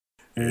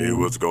Hey,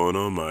 what's going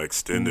on, my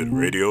extended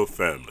radio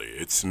family?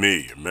 It's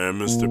me, your man,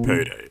 Mr.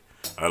 Payday.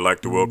 I'd like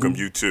to welcome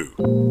you to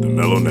the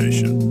Mellow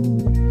Nation.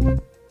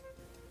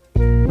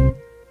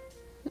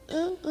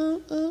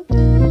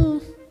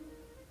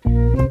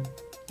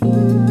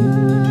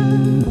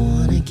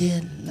 Wanna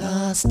get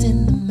lost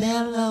in the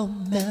mellow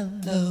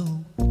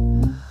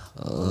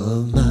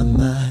of my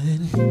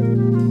mind.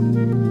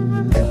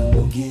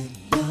 Wanna get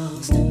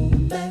lost in the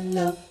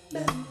mellow.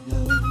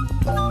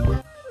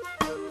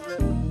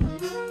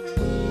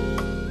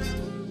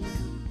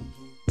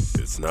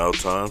 It's now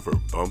time for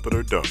Bump It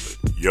or Dump It.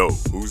 Yo,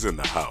 who's in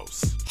the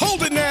house?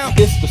 Hold it now!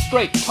 It's the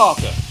straight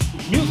talker,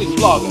 music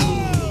vlogger.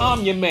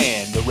 I'm your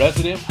man, the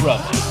resident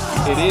brother.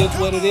 It is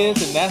what it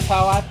is, and that's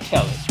how I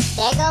tell it.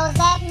 There goes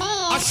that man.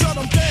 I shut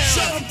him down!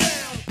 Shut him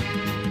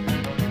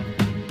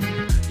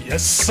down!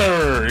 Yes,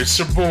 sir. It's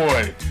your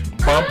boy,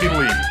 Bumpy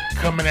Lee,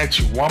 coming at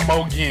you one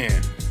more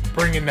again,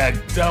 bringing that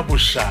double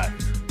shot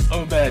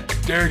of that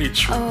dirty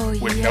truth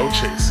with no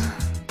chaser.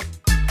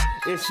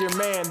 It's your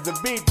man, the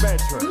beat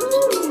veteran.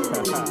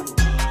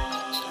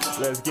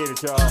 Let's get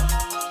it, y'all.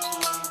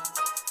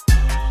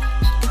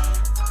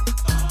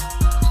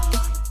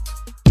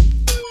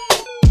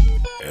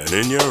 And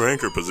in your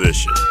anchor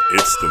position,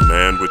 it's the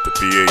man with the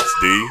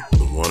PhD,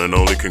 the one and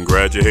only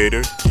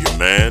congratulator, your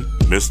man,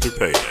 Mr.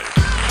 Payday.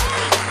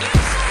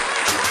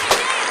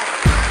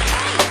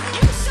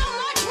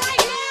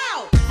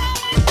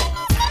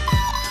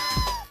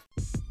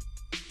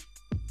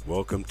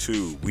 Welcome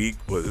to week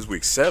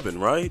 7,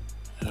 right?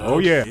 Oh,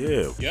 yeah.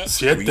 Yeah.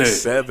 Yep. Week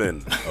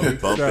 7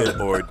 of Bump It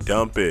or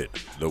Dump It.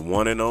 The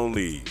one and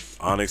only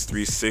Onyx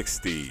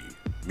 360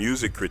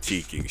 music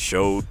critiquing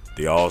show.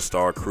 The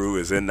All-Star Crew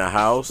is in the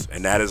house,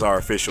 and that is our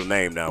official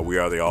name now. We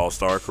are the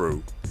All-Star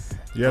Crew.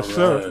 Yes, All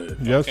sir. right.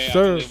 Yes, Okay,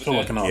 sir. I Feel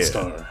like an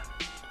all-star.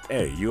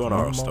 Hey, you an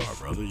All-Star,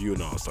 brother. You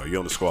an All-Star. You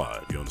on the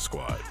squad. You on the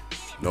squad.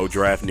 No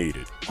draft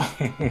needed.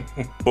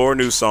 4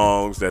 new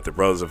songs that the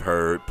brothers have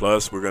heard.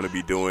 Plus, we're going to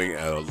be doing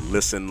a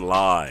listen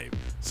live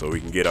so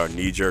we can get our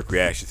knee-jerk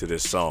reaction to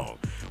this song.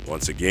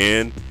 Once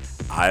again,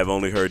 I have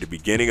only heard the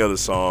beginning of the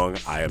song.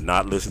 I have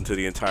not listened to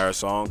the entire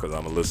song because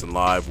I'm going to listen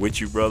live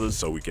with you brothers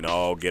so we can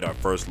all get our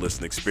first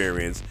listen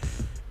experience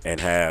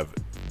and have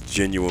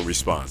genuine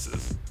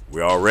responses.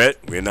 We all ready?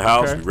 We in the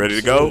house? Okay. We ready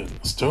to go?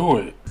 Let's do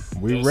it.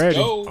 We Let's ready.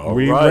 go.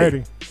 We All right.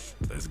 ready.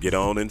 Let's get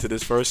on into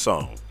this first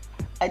song.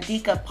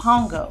 Adika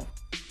Pongo,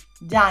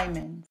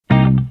 Diamonds.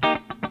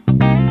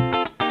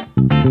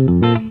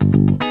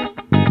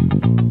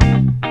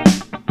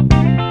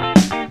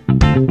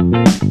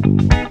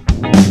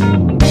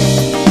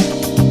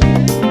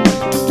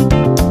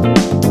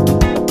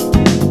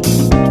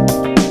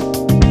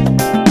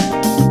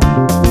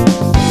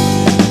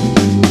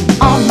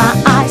 On my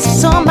eyes,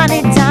 so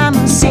many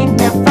diamonds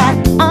signify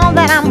all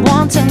that I'm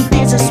wanting.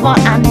 This is what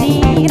I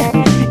need.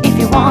 If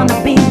you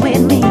wanna be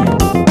with me,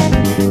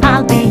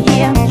 I'll be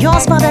here.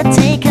 Yours for the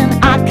taking.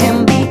 I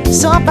can be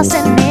so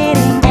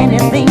fascinating.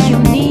 Anything you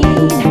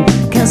need,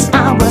 'cause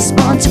I was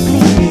born to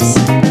please.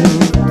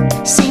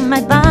 See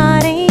my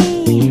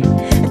body,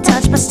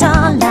 touched by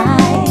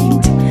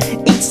starlight.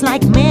 It's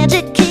like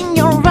magic in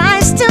your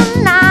eyes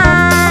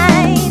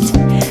tonight.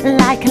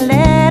 Like a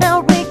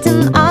letter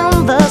written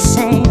on the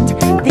sand,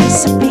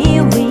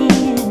 disappearing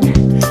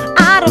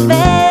out of it.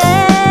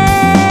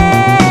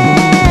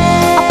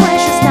 A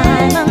precious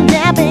diamond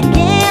that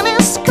began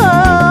its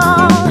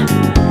call,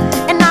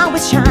 and now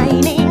it's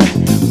shining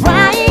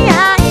bright.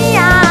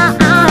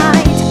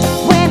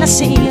 When I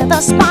see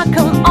the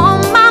sparkle on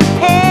my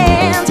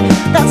hand,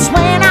 that's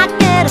when I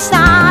get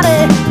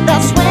started.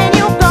 That's when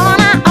you're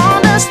gonna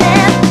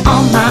understand.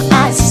 On my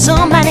eyes, so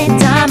many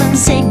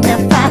diamonds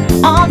signify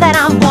all that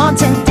I'm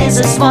wanting. This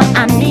is what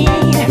I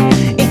need.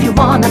 If you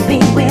wanna be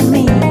with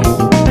me,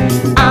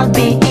 I'll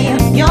be here.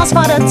 Yours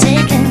for the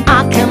taking.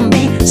 I can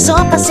be so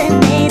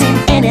fascinating.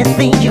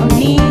 Anything you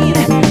need,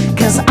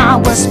 'cause I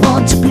was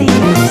born to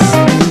please.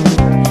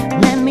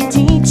 Let me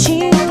teach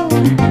you,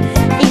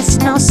 it's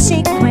no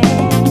secret.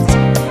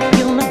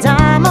 You know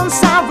diamonds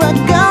are a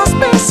girl's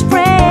best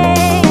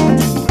friend.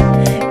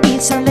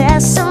 It's a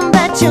lesson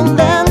that you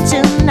learn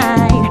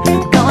tonight.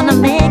 Gonna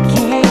make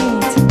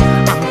it,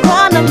 I'm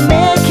gonna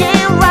make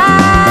it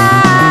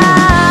right.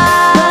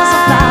 Those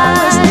are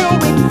flowers do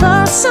it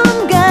for some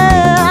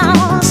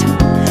girls.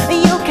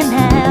 You can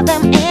have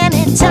them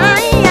anytime.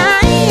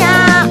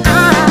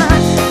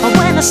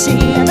 When I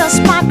see the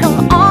sparkle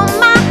on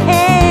my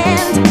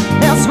hand,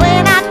 that's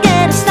when I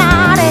get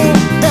started.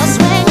 That's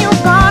when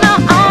you're gonna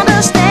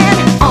understand.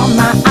 On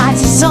my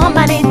eyes, so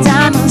many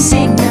diamonds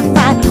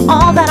signify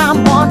all that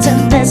I'm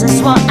wanting. This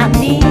is what I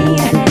need.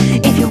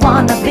 If you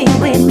wanna be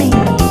with me,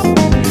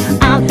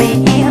 I'll be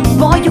here.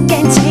 Boy, you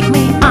can take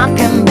me. I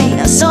can be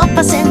so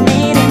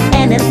fascinating.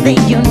 Anything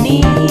you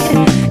need,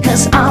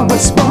 'cause I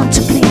was born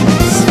to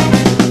please.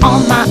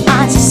 On my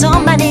eyes, so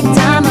many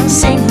diamonds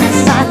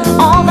signify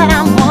all that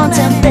I'm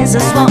wanting. This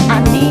is what I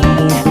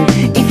need.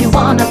 If you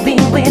wanna be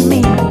with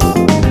me,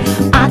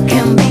 I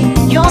can be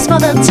yours for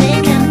the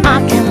taking. I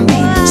can be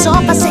so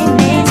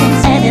fascinating.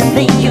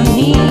 Anything you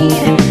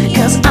need,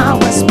 'cause I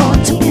was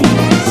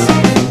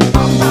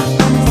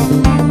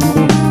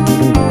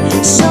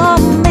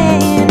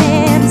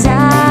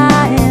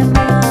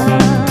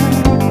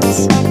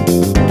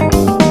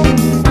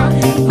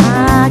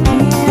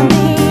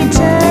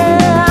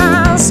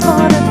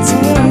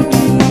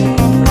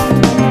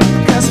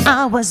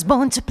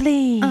want to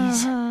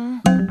please.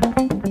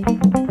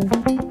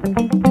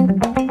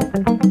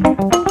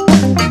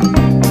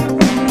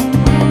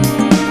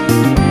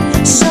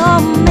 So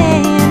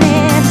many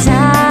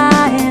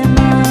diamonds.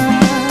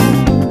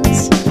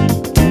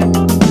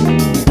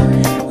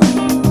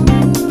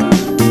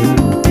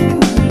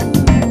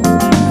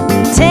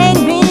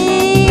 Take me.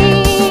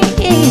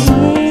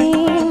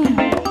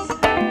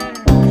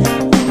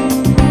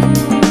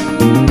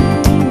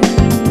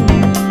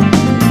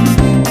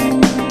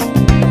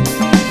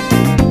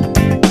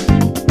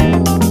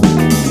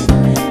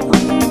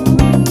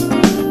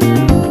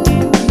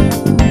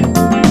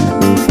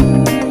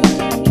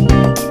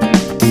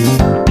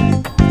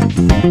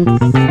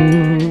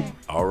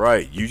 All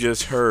right, you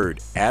just heard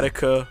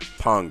Attica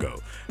Pongo.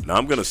 Now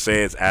I'm gonna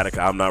say it's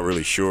Attica. I'm not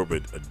really sure,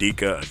 but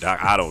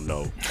I don't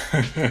know.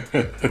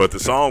 But the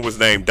song was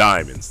named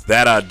Diamonds.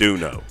 That I do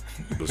know.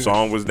 The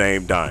song was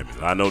named Diamonds.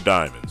 I know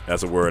diamonds.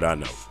 That's a word I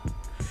know.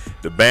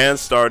 The band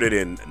started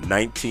in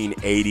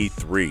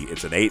 1983.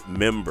 It's an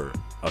 8-member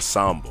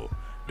ensemble.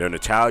 They're an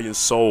Italian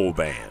soul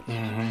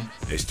band.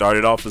 They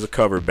started off as a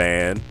cover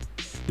band.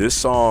 This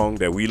song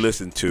that we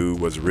listened to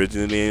was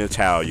originally in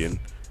Italian.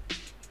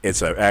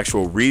 It's an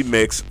actual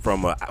remix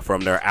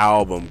from their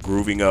album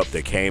Grooving Up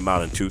that came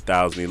out in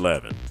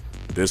 2011.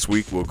 This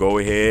week we'll go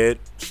ahead,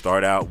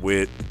 start out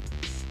with,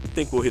 I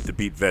think we'll hit the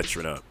Beat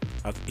Veteran up.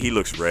 He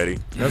looks ready.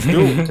 Let's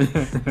do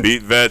it.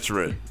 Beat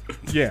Veteran.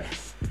 Yeah.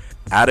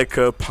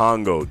 Attica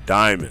Pongo,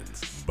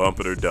 Diamonds, Bump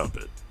It or Dump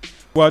It.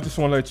 Well, I just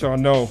want to let y'all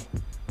know,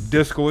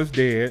 disco is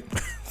dead.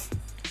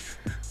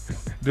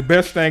 The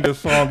best thing of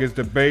the song is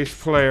the bass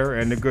player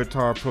and the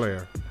guitar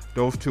player.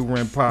 Those two were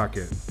in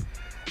pocket.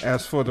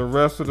 As for the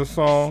rest of the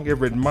song, it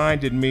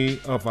reminded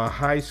me of a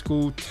high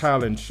school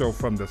talent show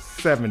from the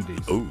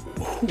 70s. Ooh.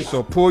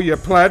 So pull your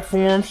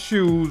platform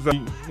shoes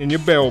and your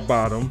bell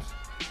bottoms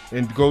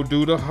and go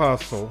do the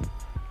hustle.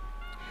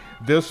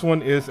 This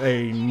one is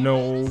a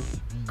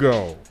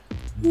no-go.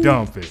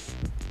 Dump it.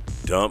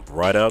 Dump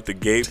right out the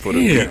gate for the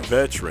Beat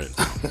Veteran.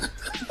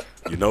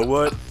 You know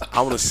what?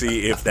 I want to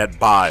see if that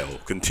bile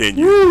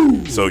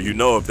continues. So you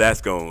know if that's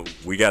going,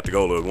 we got to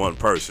go to one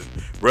person.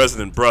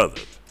 Resident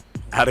Brother,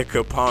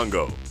 Attica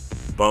Pongo,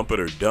 Bump It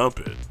or Dump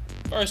It.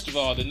 First of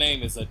all, the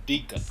name is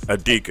Adika.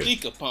 Adika.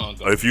 Adika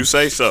Pongo. If you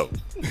say so.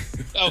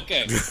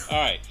 Okay, all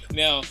right.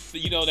 Now,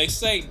 you know, they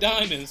say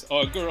diamonds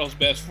are a girl's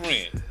best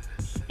friend.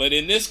 But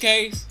in this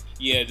case,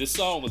 yeah, this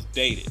song was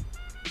dated.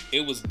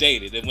 It was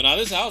dated. And when I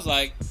listened, I was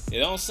like, it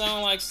don't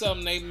sound like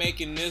something they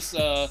make in this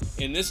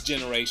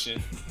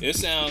generation. It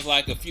sounds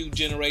like a few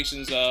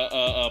generations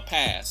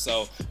past.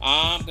 So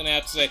I'm going to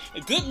have to say,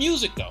 good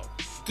music, though.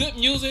 Good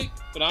music,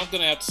 but I'm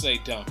going to have to say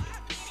dump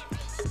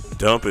it.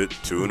 Dump it,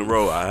 2 in a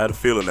row. I had a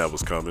feeling that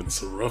was coming.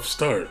 It's a rough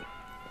start.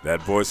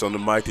 That voice on the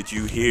mic that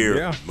you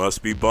hear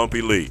must be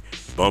Bumpy Lee.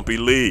 Bumpy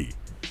Lee,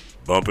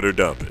 Bump It or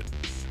Dump It.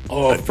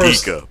 Oh,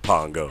 Adika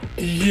Pongo.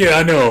 Yeah,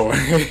 I know.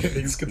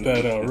 Let's get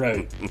that out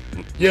right.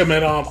 Yeah,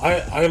 man.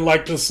 I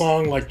like this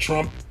song like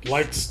Trump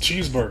likes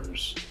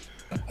cheeseburgers.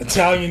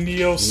 Italian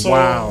neo soul.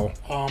 Wow.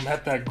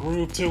 Had that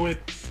groove to it.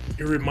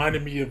 It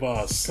reminded me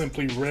of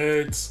Simply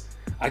Red's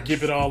I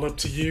Give It All Up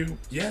to You.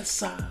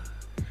 Yes, I.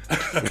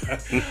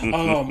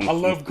 I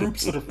love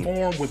groups that are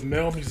formed with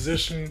male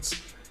musicians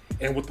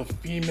and with a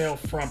female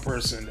front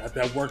person.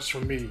 That works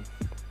for me.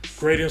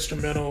 Great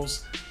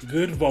instrumentals,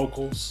 good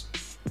vocals.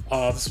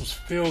 This was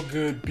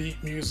feel-good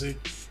beat music.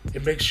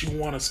 It makes you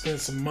want to spend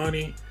some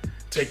money,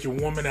 take your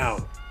woman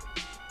out.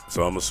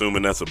 So I'm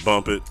assuming that's a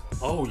Bump It.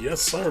 Oh,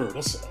 yes, sir.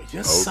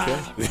 Yes,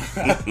 Okay.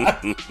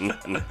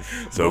 sir.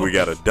 So we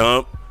got a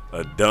dump,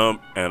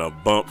 and a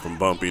bump from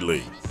Bumpy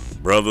Lee.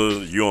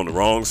 Brother, you on the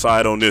wrong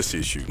side on this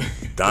issue.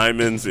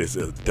 Diamonds is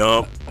a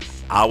dump.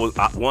 I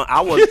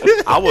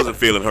wasn't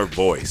feeling her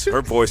voice.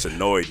 Her voice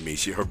annoyed me.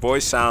 Her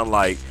voice sounded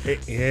like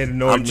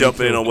I'm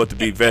jumping in on what the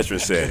Beat Veteran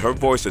said. Her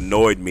voice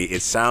annoyed me.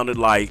 It sounded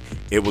like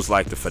it was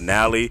like the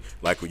finale,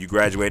 like when you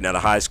graduating out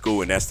of high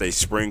school and that's their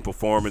spring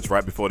performance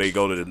right before they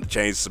go to the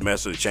change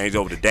semester to change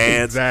over to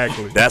dance.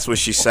 Exactly. That's what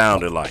she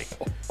sounded like.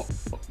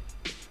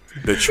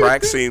 The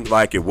track seemed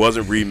like it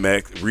wasn't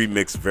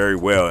remixed very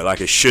well.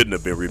 Like it shouldn't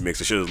have been remixed.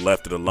 It should have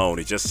left it alone.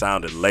 It just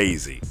sounded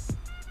lazy.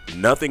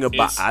 Nothing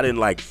about. I didn't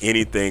like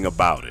anything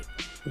about it.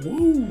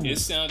 Woo. It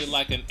sounded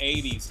like an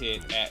 80s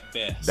hit at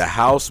best. The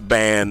house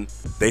band,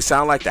 they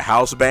sound like the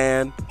house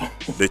band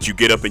that you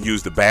get up and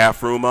use the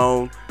bathroom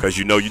on because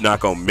you know you're not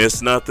going to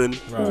miss nothing.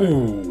 Right.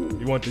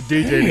 You want the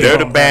DJ. They're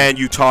the band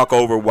you talk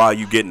over while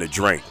you getting a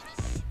drink.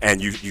 And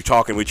you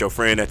talking with your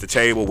friend at the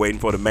table waiting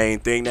for the main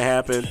thing to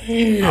happen.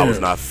 Yeah. I was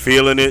not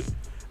feeling it.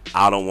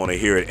 I don't want to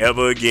hear it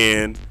ever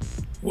again.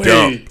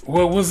 Wait,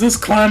 well, was this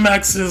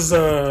climaxes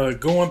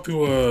going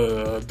through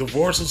a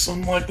divorce or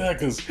something like that?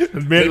 Because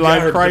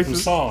midlife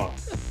crisis. Song.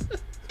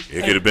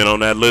 It could have been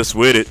on that list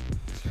with it.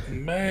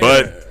 Man.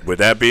 But with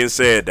that being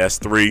said, that's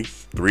 3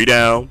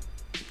 down,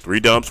 3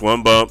 dumps,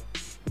 1 bump.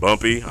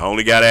 Bumpy, I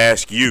only got to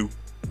ask you,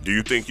 do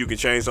you think you can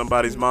change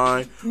somebody's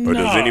mind? Or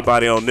does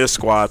anybody on this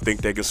squad think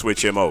they can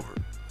switch him over?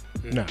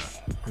 Nah.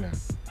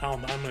 I'm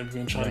not even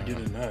gonna try to get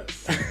in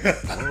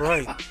that. All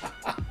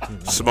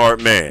right. Smart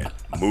man.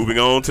 Moving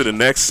on to the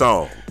next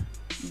song.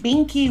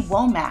 Binky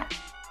Womack,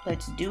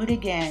 let's do it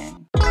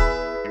again.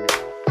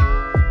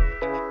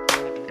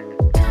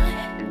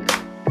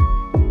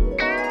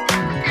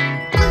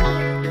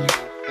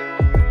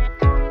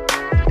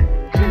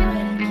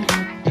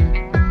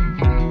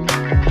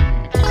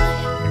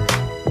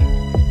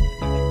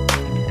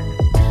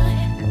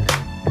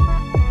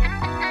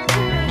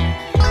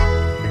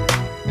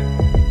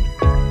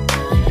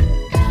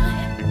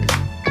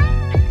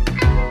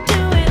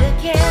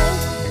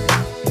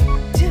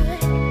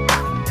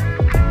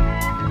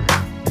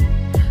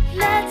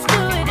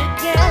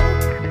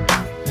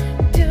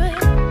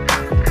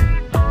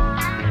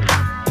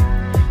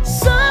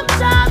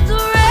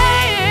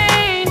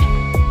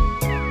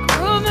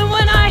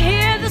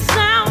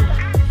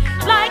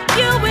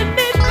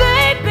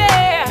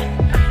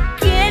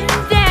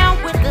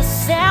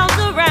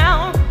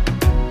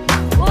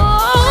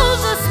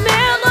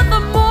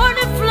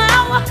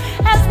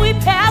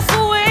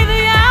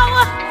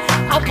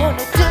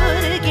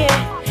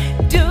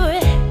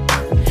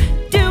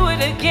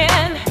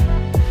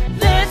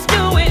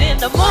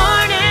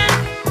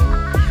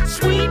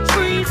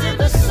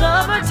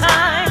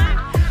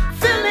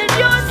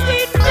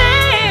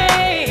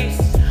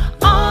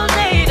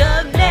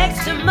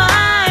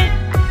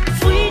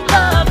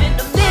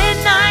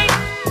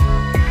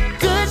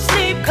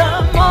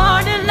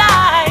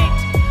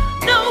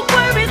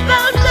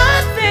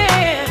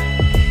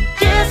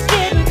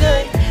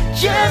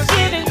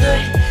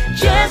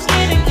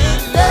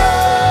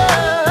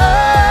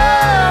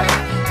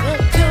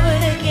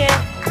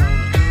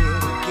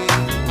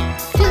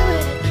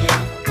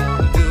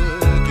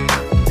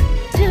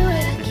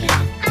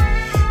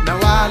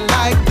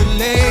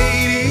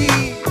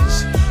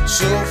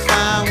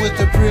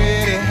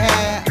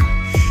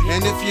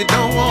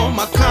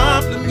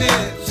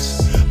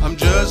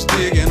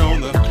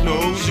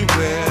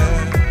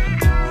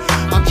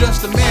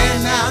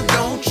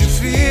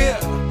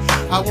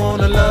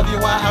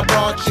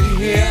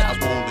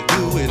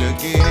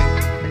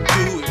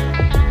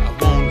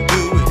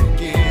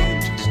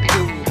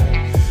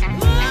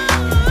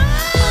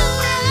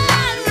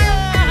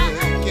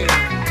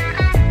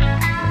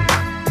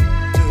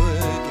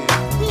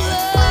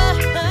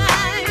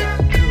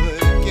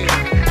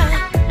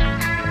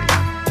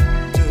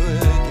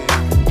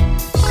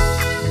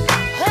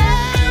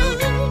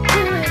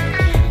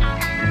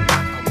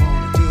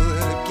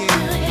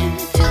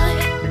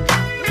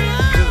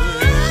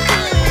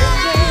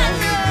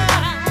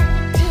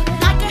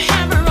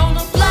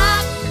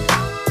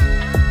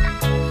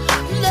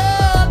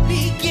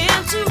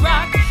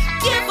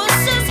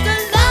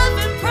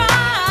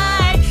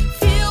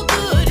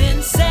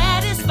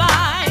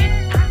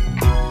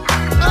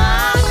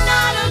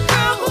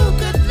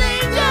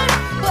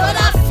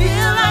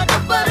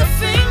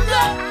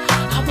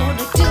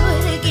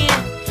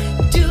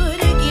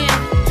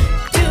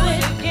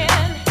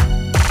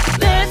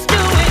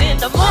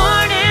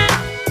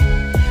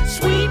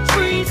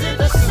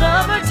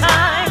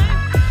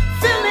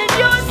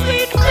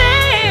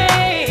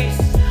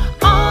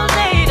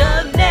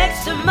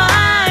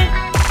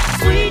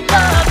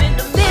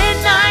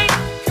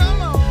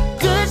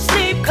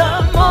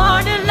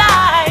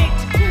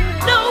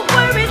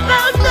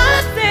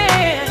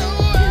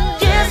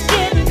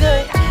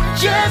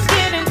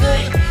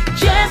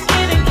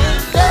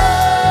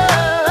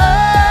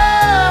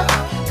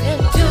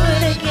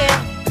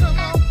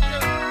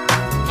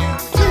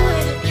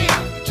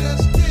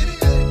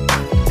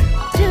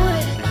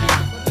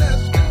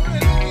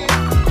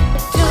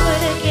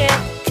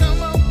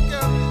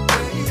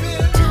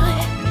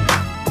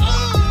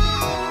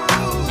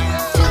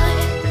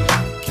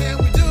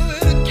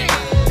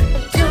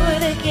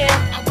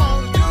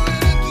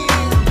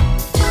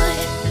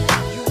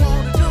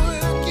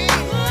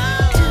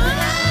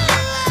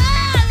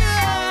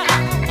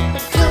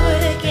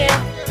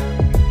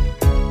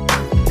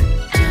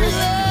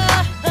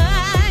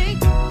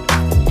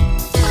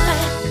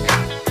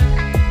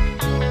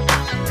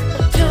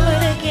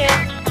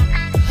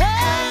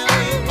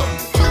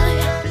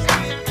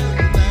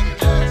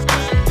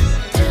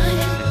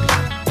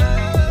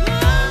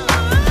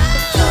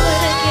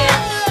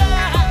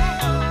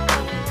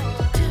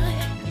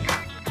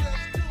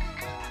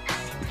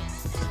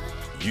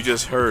 You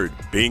just heard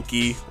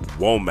Binky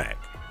Womack.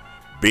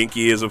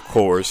 Binky is, of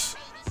course,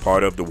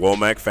 part of the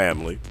Womack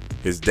family.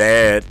 His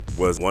dad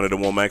was one of the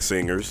Womack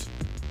singers.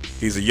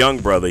 He's a young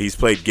brother. He's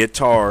played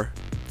guitar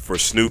for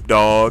Snoop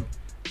Dogg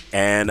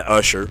and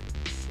Usher.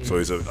 So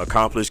he's an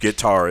accomplished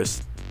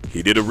guitarist.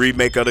 He did a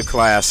remake of the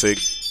classic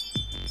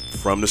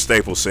from the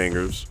Staple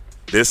Singers.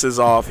 This is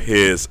off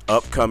his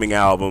upcoming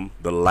album,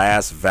 The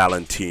Last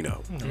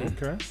Valentino.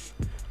 Okay.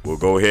 We'll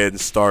go ahead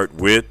and start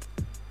with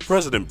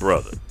President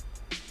Brother.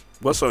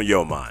 What's on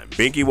your mind?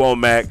 Binky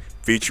Womack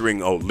featuring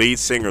lead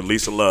singer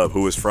Lisa Love,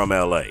 who is from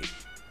L.A.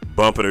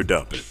 Bump it or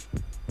dump it.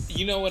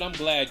 You know what? I'm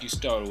glad you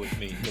started with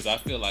me because I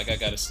feel like I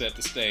got to set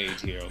the stage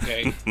here,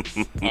 okay?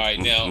 All right,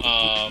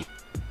 now,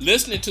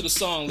 listening to the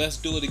song "Let's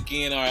Do It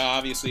Again,"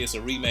 obviously it's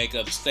a remake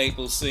of the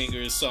Staple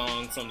Singers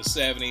song from the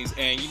 70s.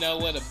 And you know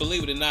what?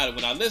 Believe it or not,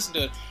 when I listened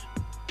to it,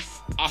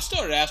 I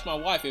started to ask my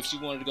wife if she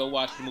wanted to go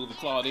watch the movie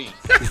Claudine.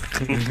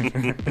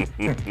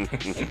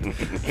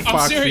 I'm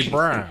Foxy serious.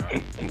 Brown.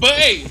 But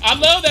hey, I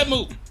love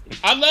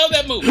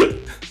that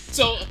movie.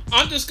 So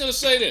I'm just going to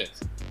say this.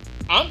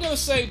 I'm going to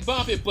say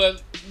bump it,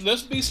 but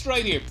let's be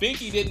straight here.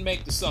 Binky didn't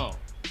make the song.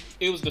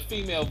 It was the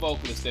female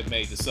vocalist that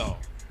made the song.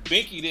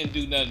 Binky didn't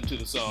do nothing to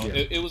the song.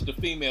 Yeah. It was the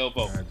female I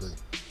vocalist.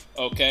 agree.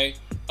 Okay?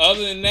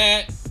 Other than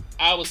that,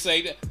 I would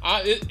say that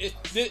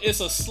it's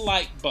a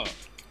slight bump.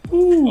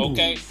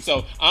 Okay?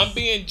 So I'm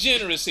being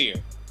generous here.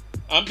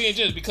 I'm being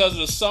generous because of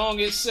the song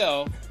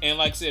itself, and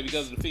like I said,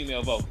 because of the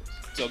female vocalist.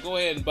 So go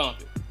ahead and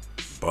bump it.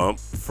 Bump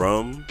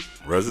from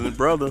Resident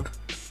Brother,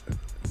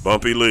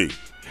 Bumpy Lee.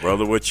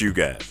 Brother, what you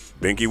got?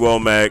 Binky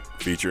Womack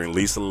featuring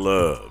Lisa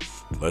Love.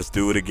 Let's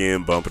do it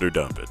again, bump it or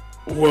dump it.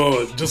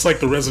 Well, just like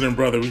the Resident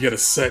Brother, we got to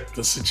set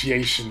the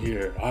situation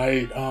here.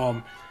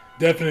 I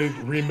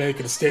definitely remake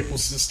the Staple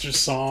Sisters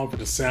song for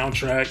the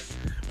soundtrack.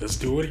 Let's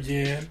do it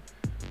again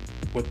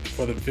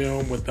for the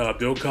film with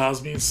Bill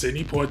Cosby and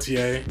Sidney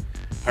Poitier.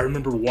 I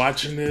remember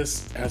watching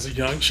this as a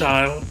young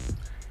child,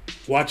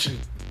 watching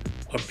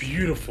a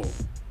beautiful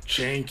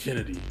Jane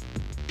Kennedy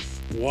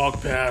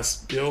walk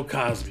past Bill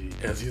Cosby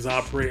as he's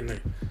operating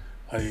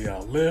a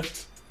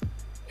lift.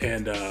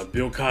 And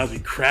Bill Cosby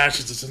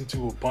crashes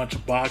into a bunch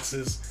of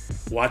boxes,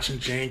 watching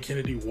Jane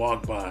Kennedy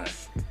walk by.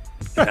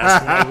 And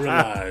that's when I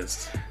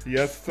realized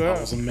Yes, I sir.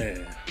 was a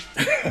man.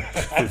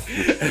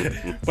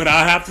 But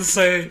I have to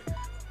say,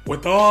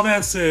 with all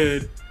that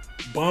said,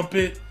 bump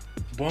it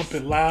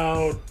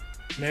loud.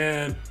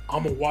 Man,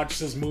 I'm going to watch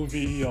this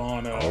movie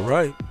on All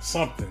right.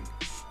 something.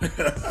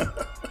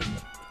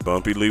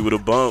 Bumpy Lee with a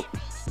bump.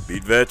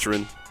 Beat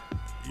veteran.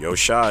 Yo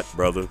shot,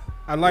 brother.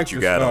 I like What you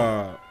this, got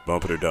on?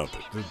 Bump it or dump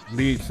it. the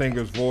lead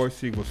singer's voice.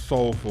 He was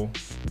soulful.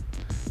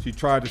 She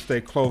tried to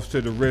stay close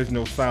to the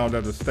original sound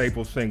of the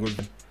Staple Singers.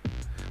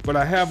 But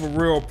I have a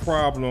real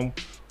problem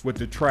with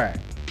the track.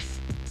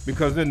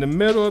 Because in the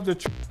middle of the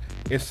track,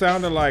 it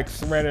sounded like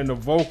someone ran in the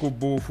vocal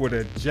booth with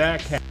a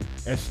jackhammer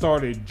and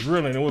started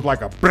drilling. It was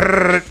like a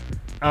brrrr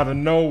out of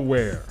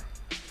nowhere.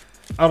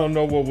 I don't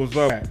know what was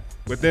up.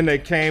 But then they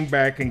came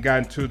back and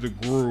got into the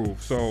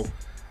groove. So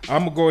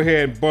I'm going to go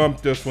ahead and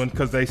bump this one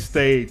because they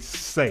stayed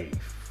safe.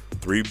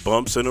 3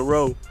 bumps in a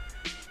row.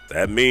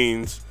 That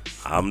means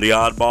I'm the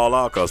oddball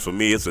out because for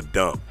me it's a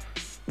dump.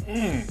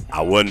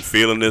 I wasn't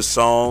feeling this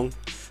song.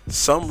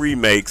 Some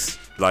remakes,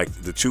 like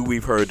the 2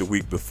 we've heard the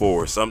week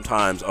before,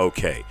 sometimes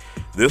okay.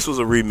 This was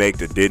a remake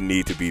that didn't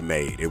need to be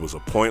made. It was a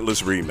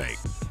pointless remake.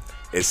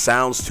 It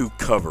sounds too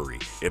covery.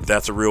 If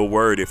that's a real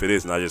word, if it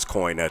isn't, I just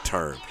coined that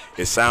term.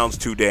 It sounds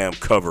too damn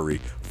covery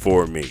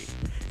for me.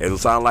 It'll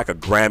sound like a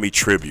Grammy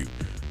tribute.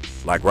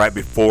 Like right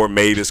before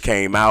Mavis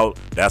came out,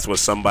 that's what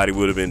somebody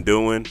would have been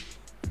doing.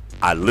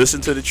 I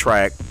listened to the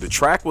track. The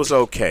track was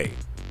okay.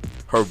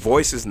 Her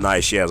voice is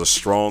nice. She has a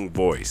strong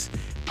voice.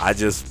 I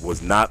just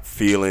was not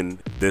feeling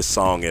this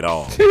song at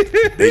all.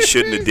 They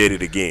shouldn't have did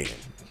it again.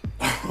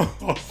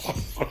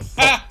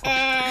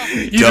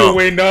 You've been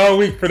waiting all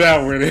week for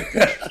that one.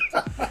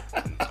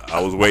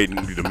 I was waiting.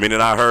 The minute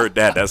I heard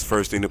that, that's the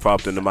first thing that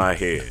popped into my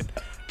head.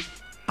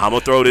 I'm going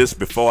to throw this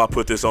before I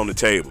put this on the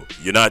table.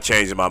 You're not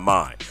changing my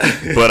mind,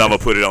 but I'm going to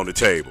put it on the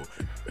table.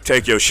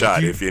 Take your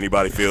shot if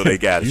anybody feel they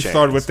got a You chance.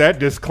 started with that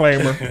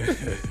disclaimer.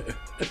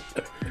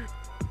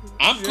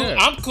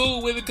 I'm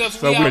cool with it because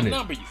So we win it.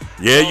 outnumber you.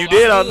 Yeah, So you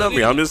did I'm outnumber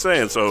me. cool I'm just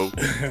saying. So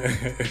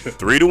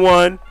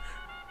 3-1.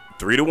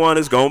 3-1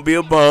 is going to be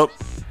a bump.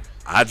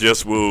 I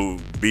just will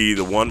be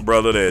the one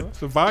brother that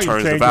It's a volume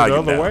turns the changer the volume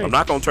other down. way. I'm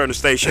not going to turn the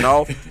station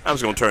off. I'm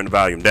just going to turn the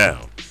volume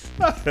down.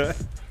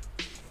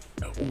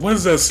 What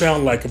does that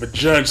sound like if a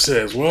judge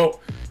says, well,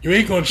 you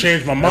ain't going to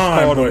change my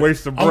mind, called a but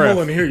waste of I'm breath.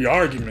 willing to hear your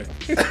argument.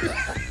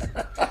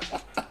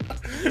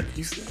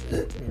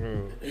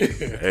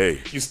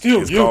 Hey, You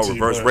still it's guilty, called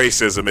reverse but-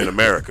 racism in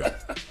America.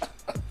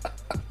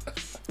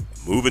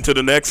 Moving to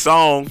the next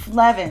song.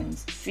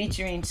 Flevins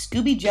featuring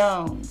Scooby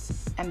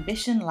Jones,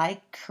 Ambition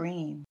Like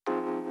Cream.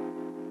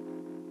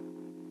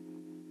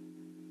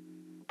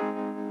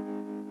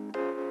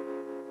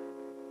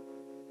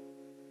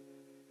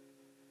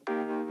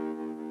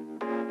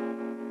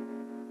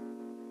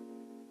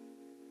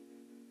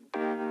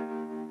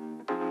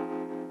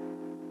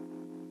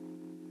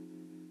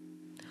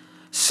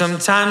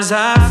 Sometimes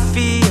I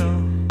feel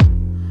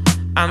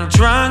I'm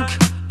drunk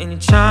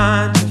and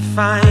trying to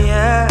find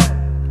you,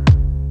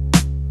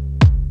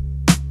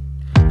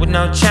 with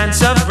no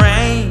chance of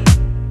rain,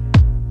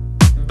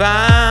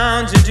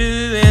 bound to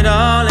do it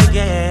all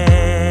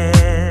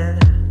again.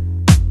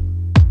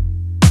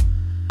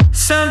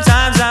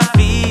 Sometimes I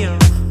feel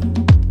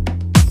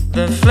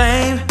the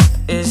flame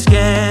is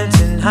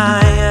getting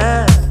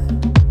higher,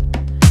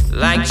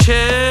 like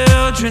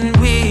children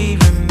we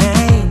remain.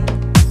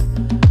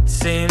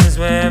 Seems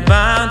we're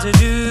bound to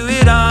do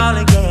it all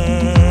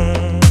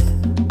again.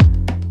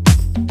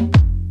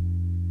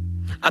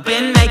 I've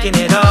been making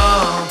it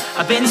all,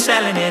 I've been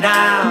selling it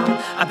out,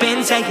 I've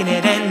been taking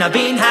it in, I've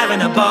been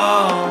having a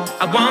ball.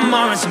 I want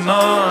more and some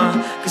more.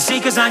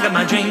 Cause I got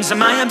my dreams and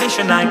my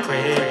ambition like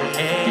cream.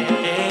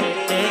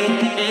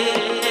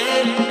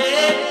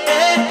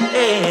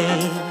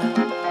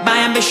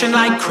 My ambition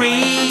like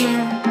cream.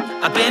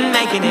 I've been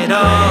making it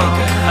all,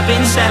 I've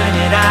been selling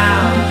it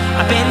out,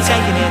 I've been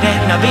taking it in,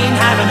 I've been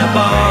having a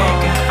ball.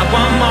 I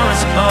want more and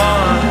some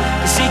more.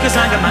 Cause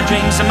I got my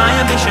dreams and my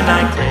ambition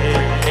like cream.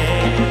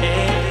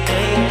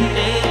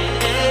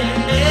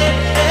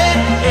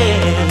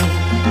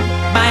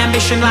 My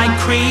ambition like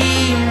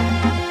cream.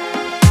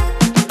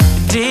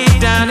 Deep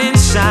down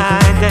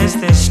inside there's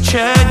this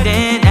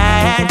churning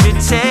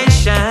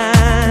agitation.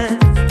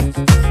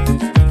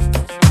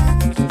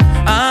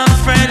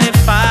 Unfriendly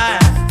fire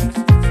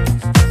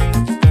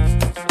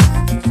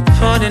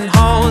putting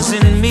holes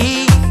in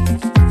me.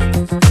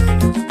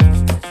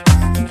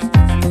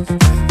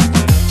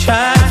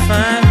 Try to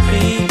find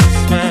peace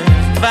when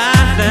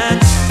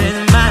violence in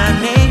my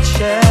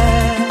nature.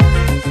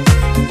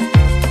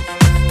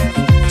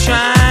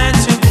 Trying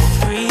to be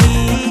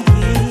free.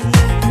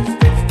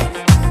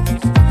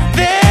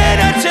 Then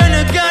I turn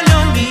a gun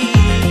on me.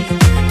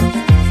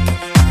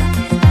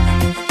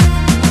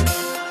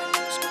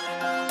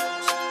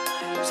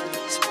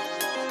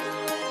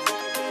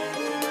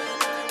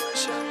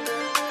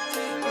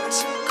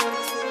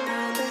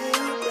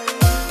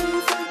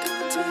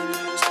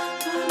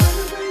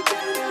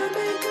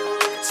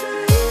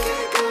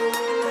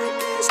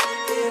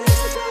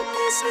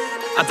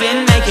 I've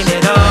been making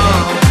it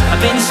all,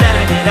 I've been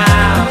selling it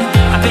out,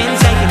 I've been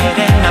taking it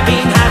in, I've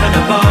been having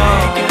a ball.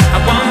 I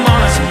want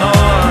more and some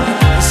more.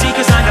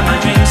 Cause I got my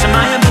dreams and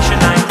my ambition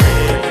like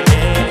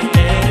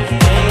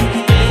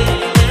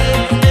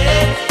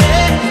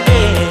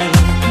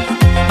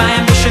my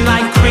ambition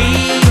like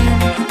cream.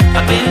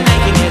 I've been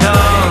making it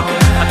all,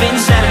 I've been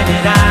selling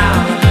it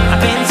out,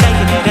 I've been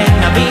taking it in,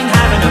 I've been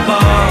having a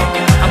ball.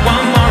 I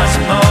want more and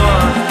some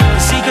more.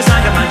 Cause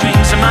I got my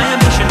dreams and my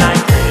ambition like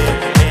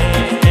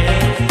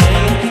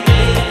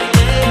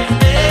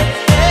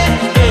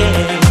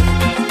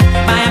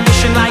my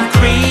ambition like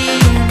cream.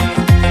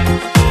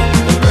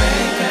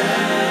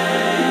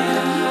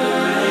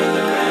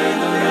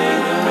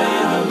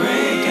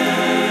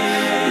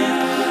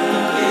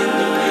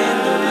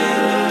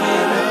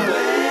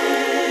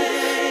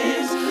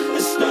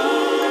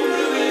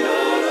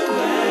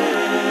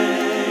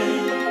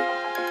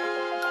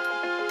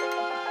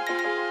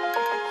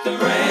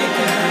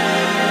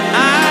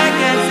 I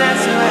guess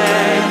that's the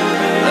way.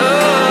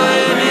 Oh,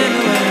 in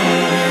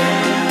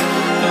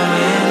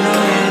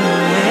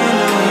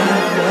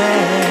the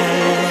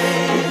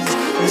waves,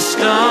 the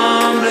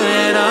storm blew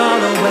it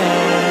all away.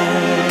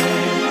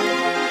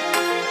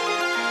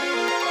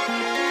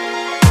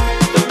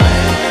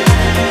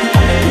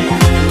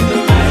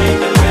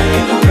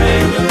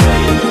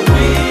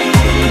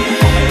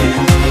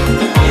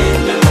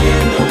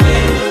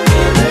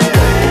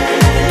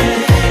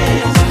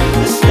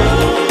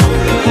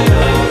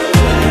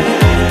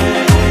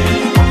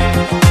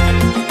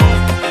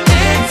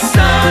 It's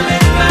all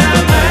in my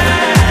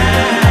mind.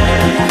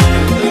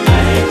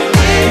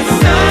 It's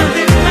all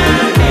in my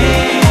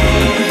head.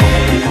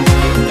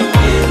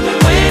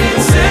 When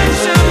it's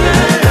such a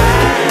light,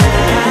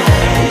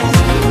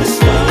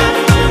 I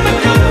found my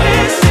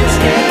darkness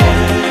instead.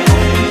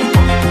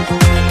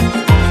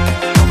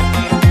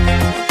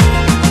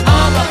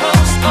 All the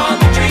hopes, all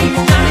the dreams,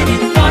 drowning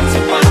in thoughts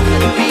of what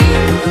could be.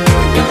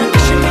 Your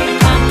ambition may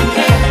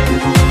complicate.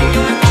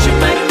 Your ambition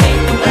might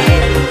pave the way.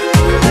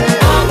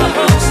 All the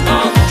hopes,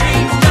 all the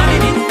dreams,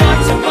 drowning in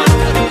thoughts of what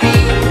could be.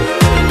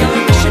 Your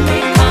ambition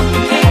may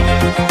complicate.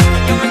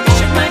 Your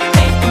ambition might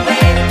pave the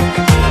way.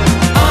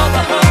 All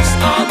the hopes,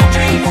 all the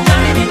dreams,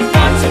 drowning in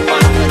thoughts of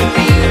what could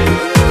be.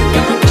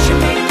 Your ambition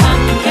may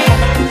complicate.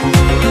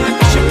 Your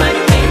ambition might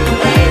pave the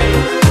way.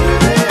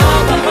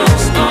 All the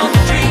hopes, all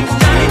the dreams,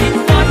 drowning in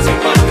thoughts of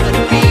what could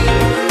be.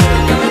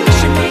 Your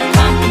ambition may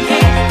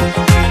complicate.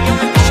 Your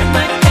ambition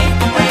might pave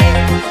the way.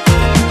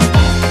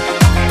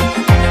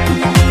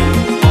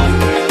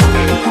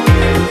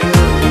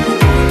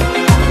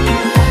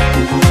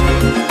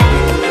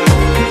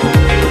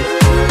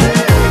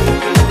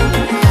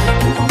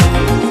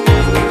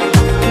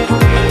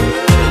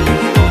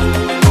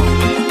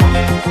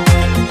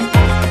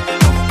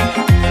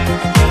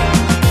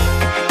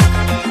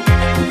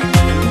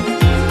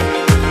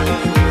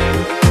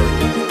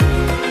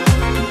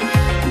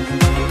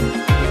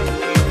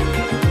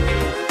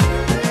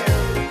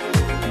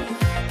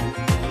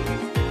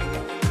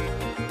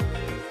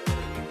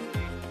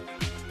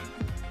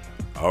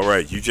 All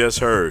right, you just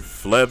heard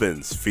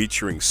Flevins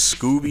featuring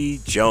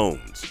Scooby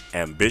Jones,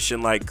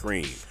 Ambition Like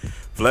Cream.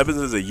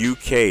 Flevins is a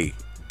UK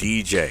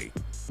DJ.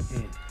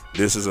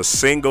 This is a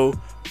single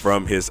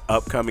from his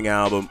upcoming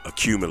album,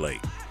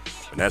 Accumulate.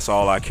 And that's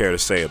all I care to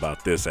say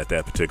about this at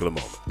that particular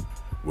moment.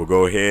 We'll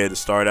go ahead and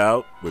start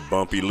out with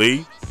Bumpy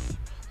Lee.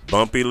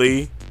 Bumpy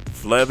Lee,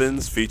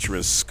 Flevins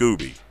featuring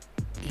Scooby.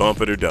 Bump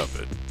it or dump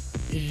it.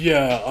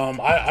 Yeah,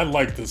 I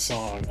like this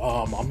song.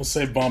 I'm gonna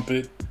say bump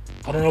it.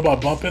 I don't know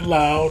about bump it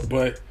loud,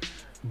 but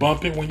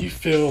Bump it when you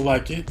feel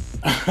like it.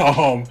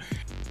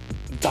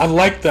 I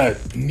like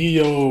that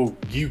neo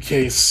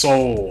UK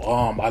soul.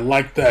 I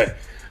like that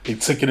they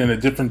took it in a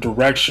different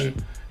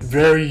direction.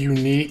 Very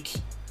unique.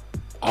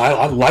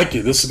 I like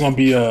it. This is gonna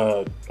be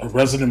a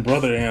Resident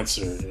Brother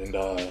answer, and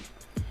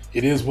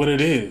it is what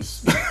it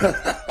is.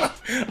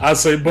 I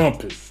say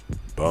bump it.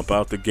 Bump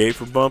out the gate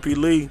for Bumpy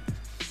Lee.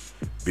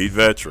 Beat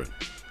veteran.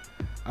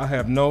 I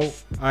have no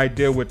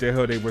idea what the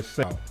hell they were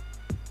saying.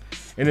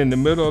 And in the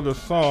middle of the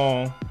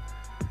song,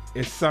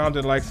 it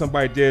sounded like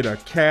somebody did a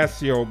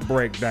Casio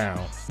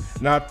breakdown.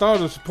 Now I thought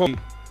it was supposed to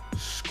be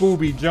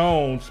Scooby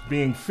Jones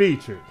being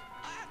featured.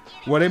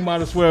 Well, they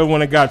might as well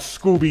when it got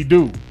Scooby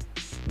Doo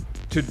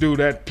to do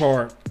that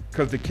part,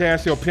 because the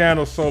Casio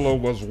piano solo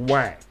was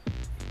whack.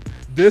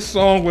 This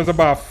song was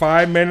about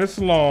 5 minutes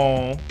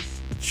long.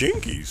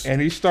 Jinkies.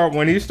 And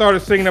when he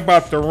started singing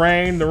about the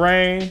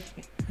rain,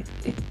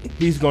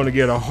 he's gonna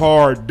get a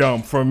hard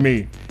dump from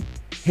me.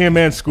 Him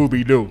and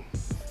Scooby Doo.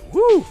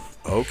 Woo.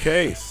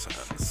 Okay.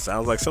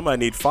 Sounds like somebody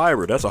need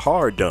fiber. That's a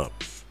hard dump.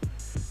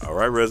 All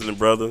right, Resident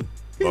Brother.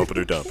 Bump it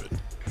or dump it.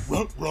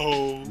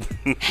 Roll.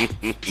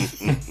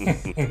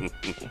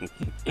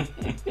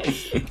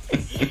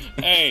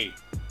 Hey,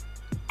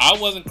 I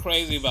wasn't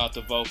crazy about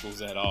the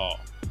vocals at all.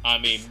 I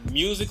mean,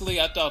 musically,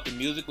 I thought the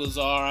music was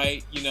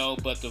alright,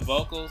 but the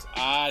vocals,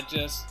 I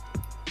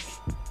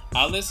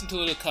listened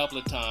to it a couple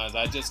of times.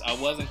 I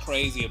wasn't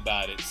crazy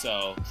about it,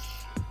 so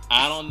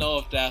I don't know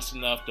if that's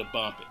enough to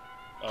bump it.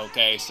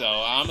 Okay, so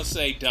I'm gonna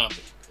say dump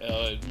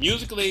it.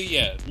 Musically,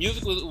 yeah,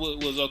 music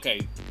was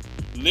okay.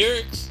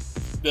 Lyrics,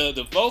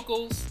 the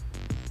vocals,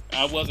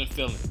 I wasn't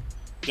feeling it.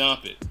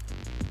 Dump it.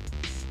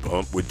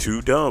 Bump with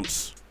 2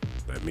 dumps.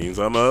 That means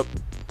I'm up.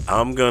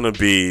 I'm gonna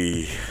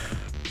be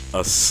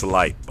a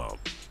slight bump.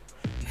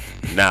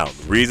 Now,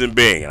 the reason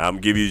being, and I'm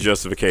gonna give you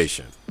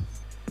justification.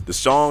 The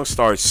song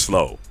starts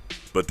slow,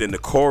 but then the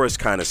chorus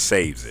kind of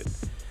saves it.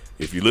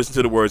 If you listen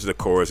to the words of the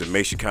chorus, it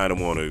makes you kind of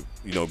want to,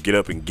 get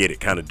up and get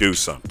it, kind of do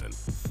something.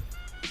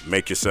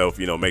 Make yourself,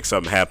 make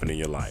something happen in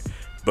your life.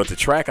 But the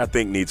track, I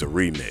think, needs a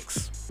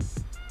remix.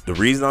 The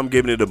reason I'm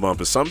giving it a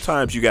bump is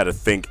sometimes you got to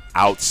think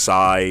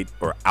outside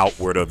or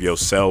outward of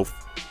yourself.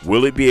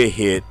 Will it be a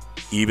hit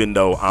even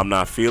though I'm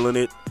not feeling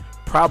it?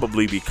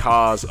 Probably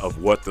because of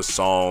what the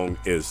song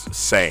is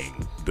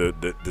saying,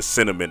 the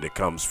sentiment that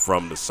comes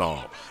from the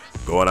song.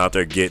 Going out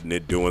there, getting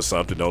it, doing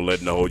something, don't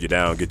let it hold you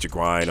down, get your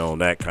grind on,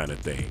 that kind of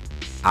thing.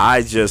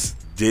 I just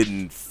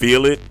didn't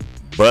feel it,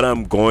 but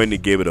I'm going to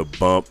give it a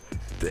bump.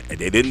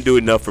 They didn't do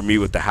enough for me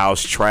with the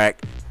house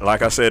track.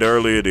 Like I said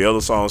earlier, the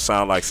other songs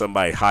sound like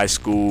somebody high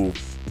school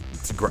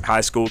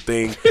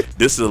thing.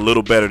 This is a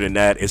little better than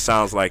that. It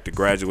sounds like the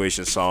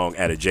graduation song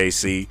at a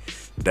JC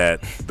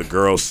that the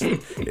girls, a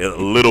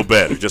little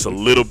better, just a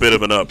little bit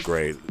of an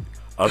upgrade.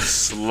 A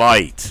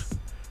slight,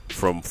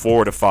 from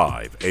 4 to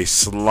 5, a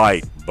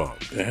slight bump.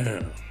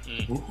 Damn.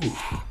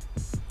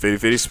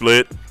 50-50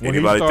 split. When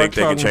Anybody he think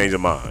they can started change their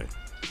mind?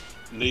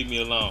 Leave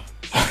me alone.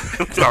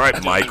 All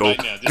right, Michael. Right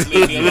now. Just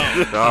leave me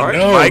alone. All right,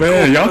 No, Michael.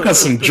 man, y'all got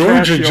some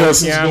Georgia Casio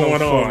justice piano going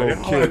solo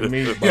on. killed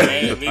me, but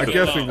Man, leave I me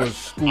guess alone. it was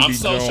Scooby I'm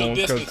social Jones.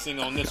 'Cause distancing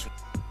on this one.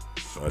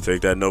 So I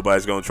take that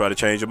nobody's going to try to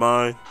change your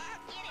mind.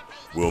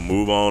 We'll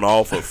move on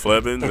off of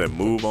Flebins and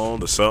move on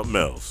to something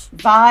else.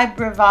 Vibe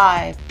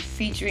Revive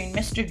featuring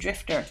Mr.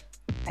 Drifter.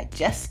 I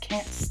just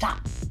can't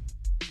stop.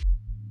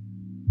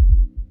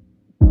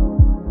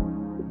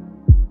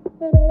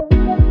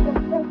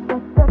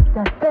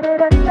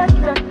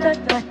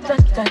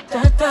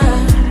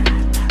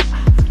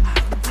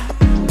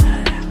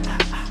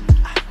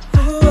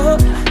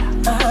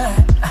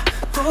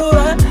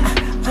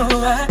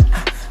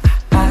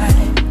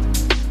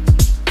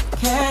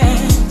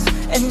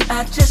 And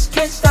I just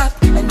can't stop,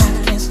 and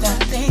I can't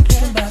stop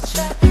thinking about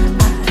you.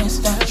 I can't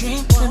stop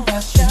dreaming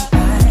about you.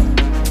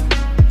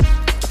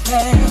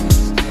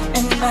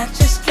 And I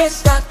just can't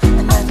stop,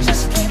 and I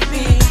just can't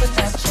be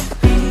without you.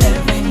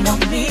 There ain't no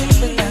me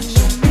without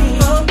you.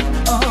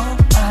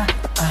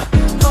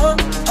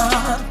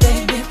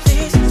 Baby,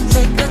 please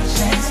take a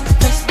chance.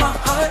 Place my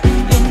heart in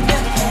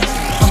your hands.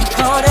 I'm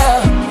caught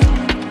up.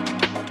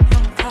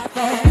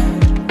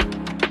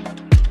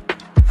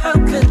 How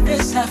could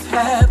this have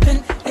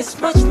happened? It's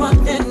much more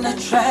than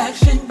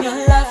attraction. Your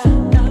love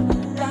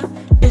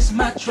is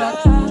my drug.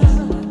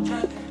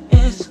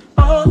 Is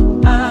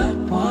all I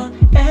want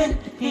and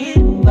need.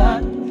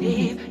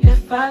 Believe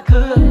if I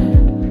could,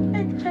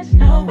 and just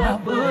know I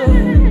would.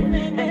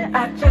 And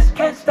I just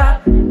can't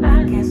stop.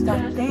 I can't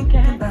stop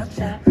thinking about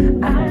you.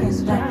 I can't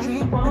stop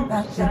dreaming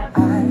about you.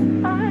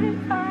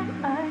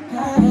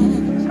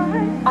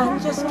 I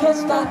just can't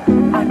stop.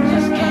 I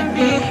just can't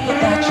be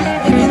without you.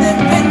 Baby, there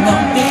ain't no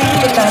me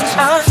without you.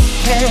 I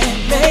can't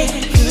make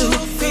you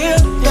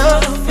feel the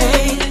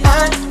way I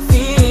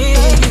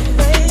feel.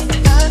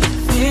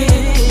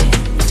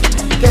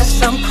 Guess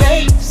I'm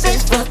crazy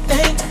for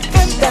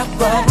thinking that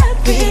what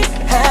we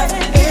have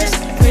is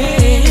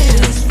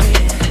real.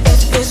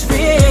 If it's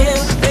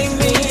real,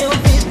 baby,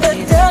 you'll be the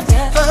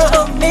death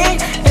of me.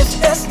 If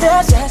that's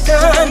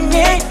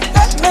destiny,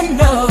 let me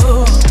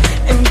know.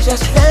 And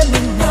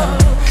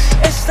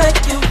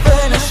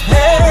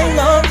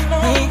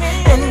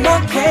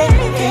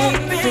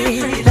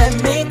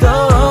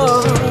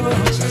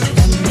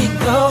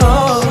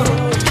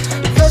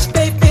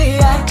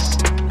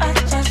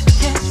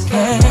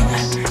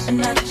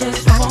and I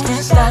just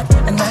can't stop,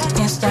 and I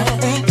can't stop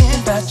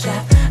thinking about you.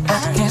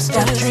 I can't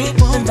stop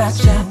dreaming about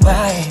you.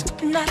 Why?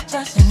 And I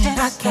just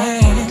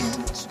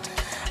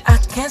I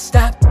can't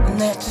stop,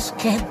 and I just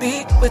can't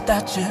be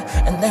without you.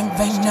 And there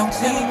ain't no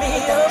tear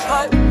me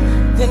apart.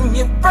 Then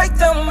you break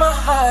down my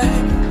heart.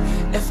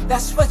 If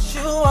that's what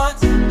you want,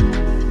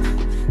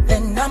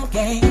 then I'm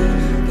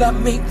game. Got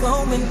me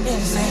going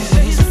insane.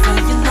 Crazy for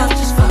your love,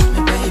 just fuck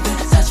me, baby.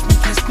 Touch me,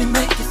 kiss me,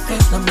 make it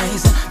feel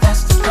amazing.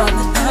 That's the part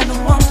that I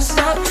don't wanna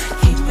stop.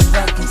 Keep it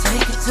rockin',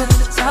 take it to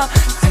the top.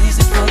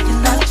 Crazy for your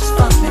love, just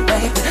fuck me,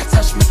 baby.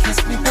 Touch me, kiss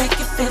me, make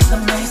it feel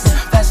amazing.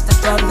 That's the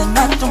part that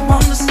I don't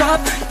wanna stop.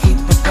 Keep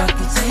it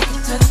rockin', take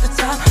it to the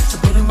top. So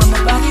baby, with my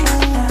body,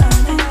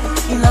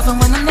 you love it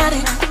when I'm at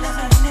it.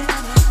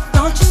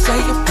 Don't you say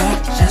a word,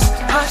 just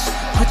hush.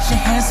 Put your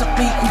hands up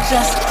me and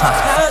just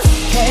I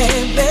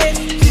can't make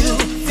you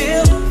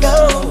feel the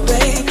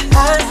way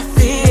I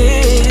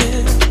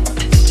feel.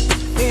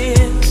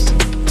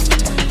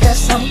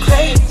 Guess I'm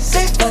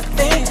crazy for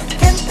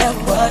thinking that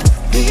what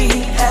we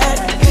had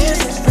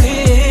is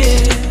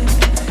real.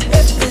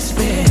 If it's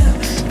real,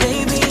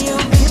 baby,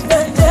 you'll be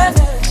the death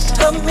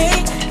of me.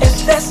 If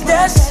that's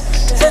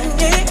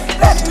destiny,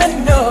 let me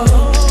know.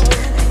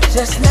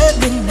 Just let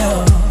me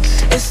know.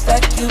 It's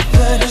like you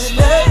put a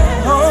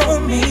spell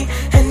on me,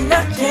 and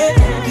I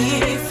can't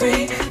be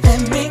free.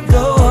 Let me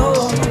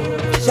go,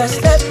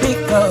 just let me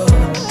go.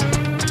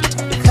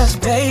 Cause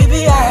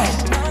baby,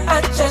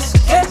 I just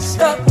can't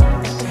stop,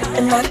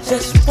 and I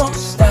just won't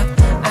stop.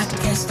 I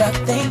can't stop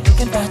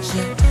thinking about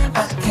you.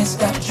 I can't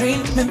stop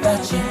dreaming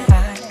about you.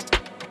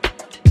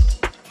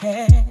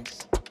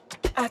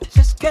 I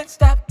just can't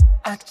stop.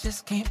 I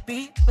just can't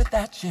be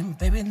without you.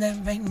 Baby, there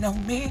ain't no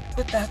me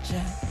without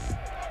you.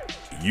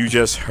 You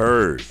just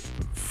heard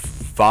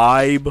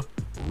Vibe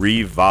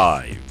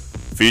Revive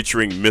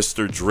featuring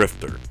Mr.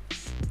 Drifter.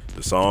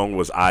 The song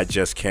was I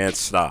Just Can't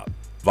Stop.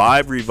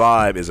 Vibe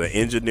Revive is an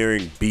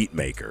engineering beat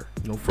maker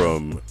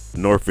from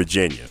North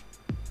Virginia.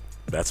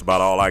 That's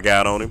about all I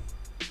got on him.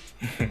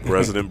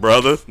 President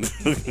brother,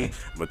 I'm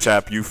gonna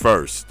tap you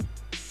first.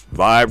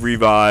 Vibe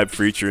Revive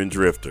featuring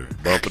Drifter.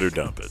 Bump it or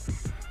dump it.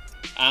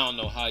 I don't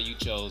know how you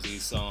chose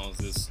these songs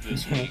this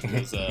week,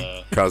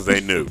 Cause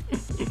they knew.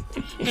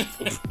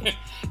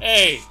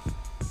 Hey,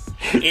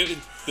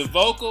 the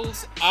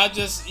vocals, I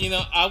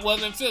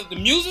wasn't feeling the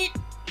music.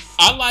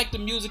 I like the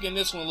music in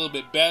this one a little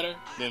bit better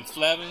than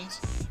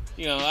Flevin's.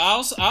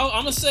 I'm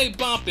gonna say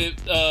bump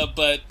it,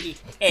 but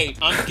hey,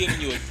 I'm giving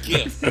you a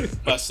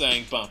gift by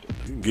saying bump it.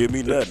 You can give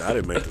me nothing. I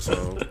didn't make the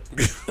song.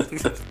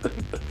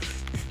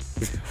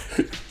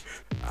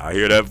 I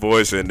hear that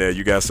voice in there.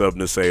 You got something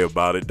to say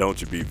about it,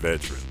 don't you, be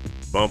veteran?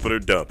 Bump it or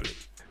dump it.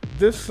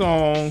 This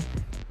song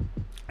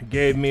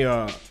gave me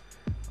a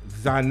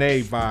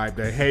Zane vibe,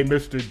 the Hey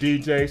Mr.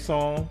 DJ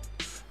song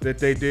that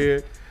they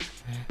did.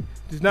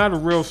 She's not a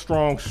real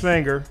strong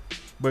singer,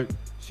 but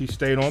she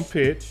stayed on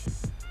pitch.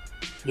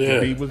 Yeah.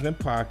 The beat was in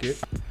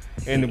pocket,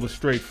 and it was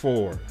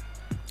straightforward.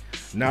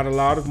 Not a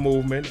lot of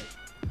movement,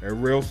 a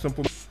real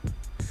simple.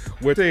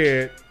 With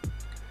that,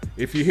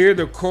 if you hear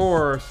the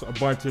chorus a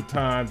bunch of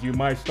times, you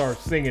might start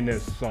singing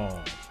this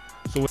song.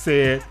 So it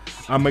said,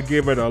 I'm going to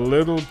give it a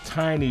little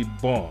tiny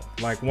bump,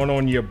 like one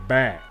on your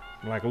back,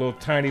 like a little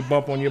tiny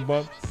bump on your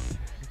butt.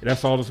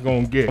 That's all it's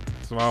going to get.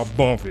 So I'll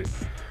bump it.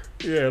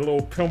 Yeah, a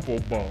little pimple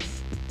bump.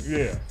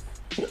 Yeah.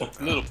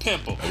 A little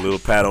pimple. A little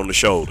pat on the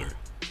shoulder.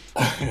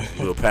 A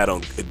little pat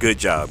on, good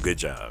job, good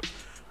job.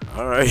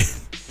 All right.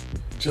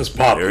 Just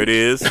pop There it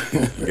is.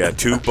 You got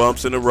 2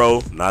 bumps in a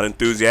row. Not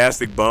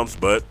enthusiastic bumps,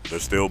 but they're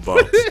still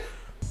bumps.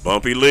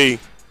 Bumpy Lee,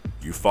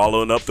 you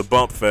following up the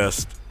bump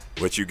fest.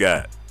 What you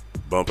got?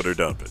 Bump it or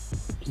dump it?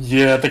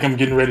 Yeah, I think I'm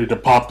getting ready to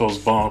pop those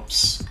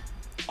bumps.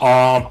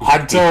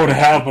 I don't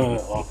have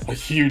a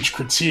huge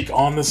critique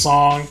on the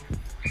song.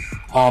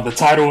 The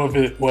title of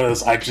it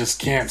was I Just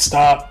Can't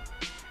Stop.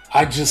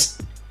 I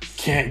just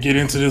can't get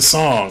into this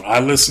song. I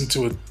listened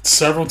to it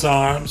several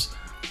times.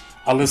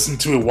 I listened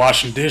to it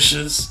washing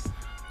dishes.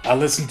 I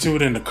listened to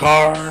it in the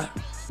car.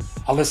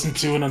 I listened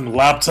to it on the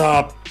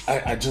laptop.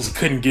 I just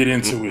couldn't get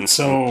into it.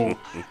 So,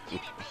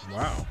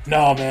 Wow.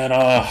 no, man.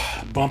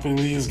 Bumpy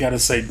Lee's got to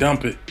say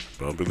dump it.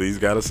 Bumpy Lee's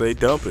got to say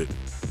dump it.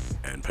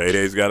 And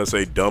Payday's got to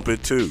say dump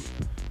it too.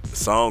 The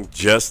song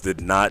just did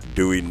not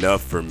do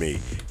enough for me.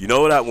 You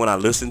know what? When I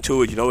listened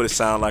to it, you know what it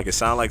sounded like? It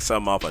sounded like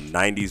something off a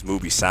 90s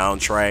movie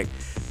soundtrack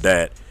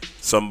that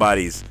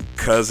somebody's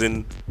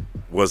cousin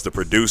was the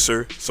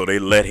producer, so they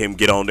let him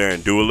get on there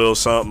and do a little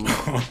something.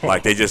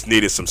 Like they just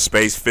needed some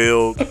space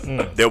filled.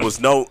 There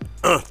was no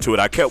to it.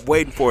 I kept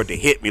waiting for it to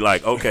hit me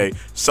like, okay,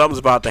 something's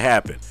about to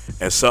happen.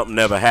 And something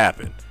never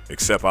happened,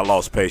 except I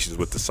lost patience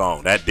with the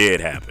song. That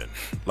did happen.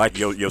 Like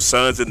your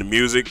son's in the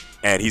music,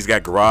 and he's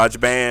got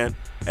GarageBand,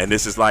 and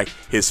this is like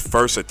his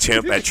first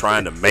attempt at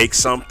trying to make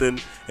something,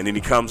 and then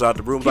he comes out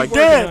the room like,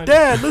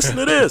 Dad, listen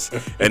to this.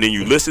 And then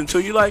you listen to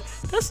it, you're like,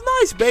 that's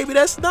nice, baby,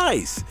 that's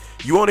nice.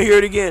 You want to hear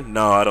it again?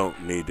 No, I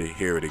don't need to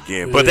hear it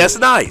again. But that's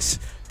nice.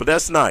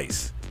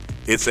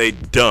 It's a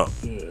dump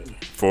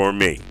for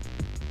me.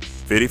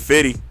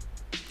 Fitty.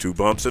 2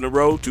 bumps in a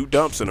row, 2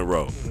 dumps in a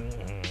row.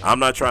 I'm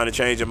not trying to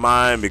change your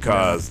mind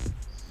because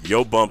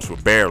your bumps were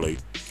barely.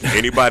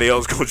 Anybody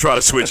else gonna try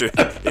to switch it?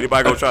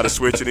 Anybody gonna try to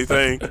switch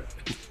anything?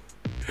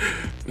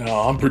 No,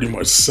 I'm pretty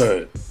much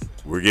set.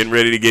 We're getting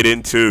ready to get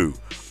into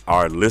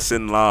our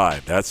Listen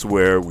Live. That's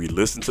where we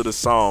listen to the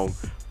song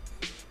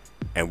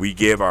and we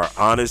give our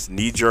honest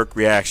knee-jerk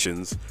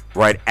reactions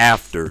right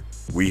after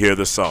we hear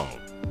the song.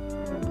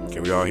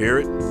 Can we all hear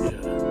it?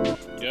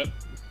 Yep.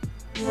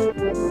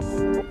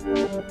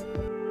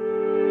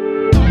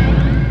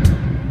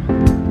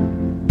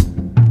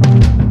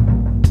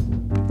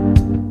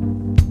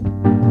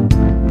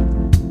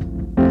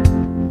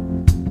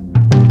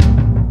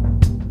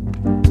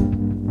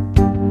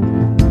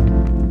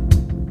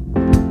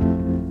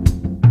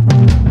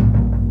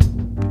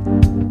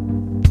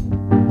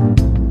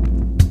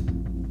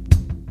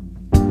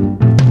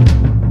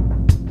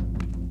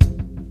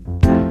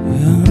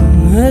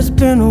 It's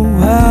been a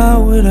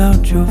while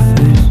without your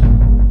face.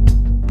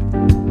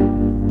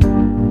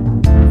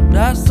 And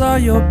I saw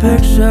your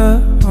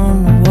picture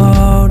on the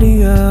wall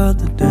the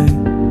other day.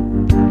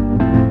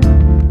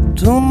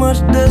 Too much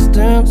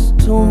distance,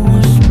 too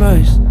much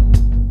space.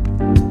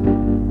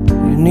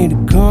 You need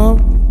to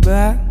come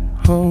back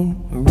home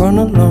and run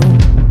alone.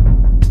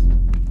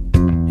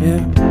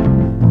 Yeah,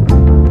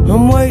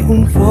 I'm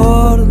waiting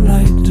for the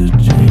light to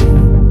change.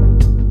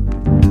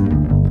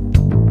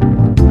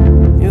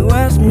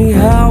 Ask me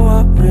how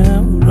I've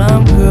been, well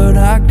I'm good,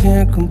 I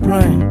can't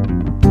complain.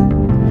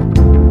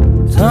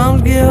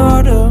 Times get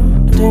harder,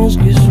 things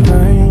get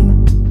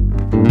strange.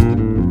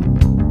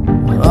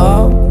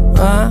 All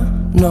I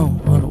know,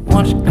 I don't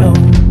want you gone.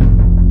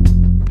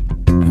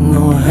 I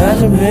know it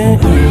hasn't been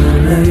easy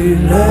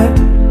lately.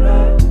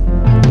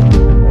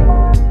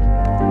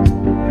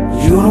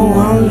 You don't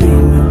wanna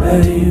leave me,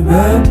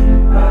 baby.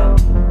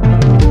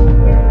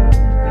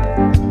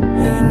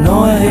 And you know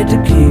I hate to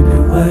keep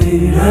you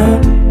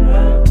waiting.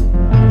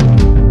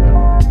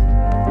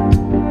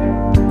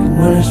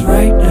 When it's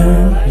right,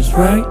 then it's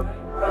right.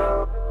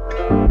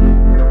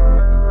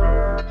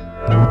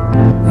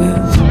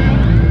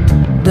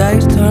 Yeah.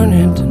 Days turn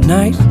into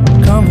nights,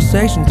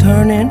 conversation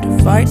turn into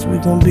fights. We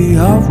gon' be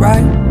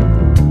alright.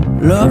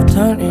 Love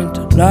turn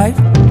into life.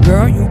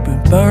 Girl, you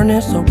been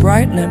burning so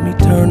bright. Let me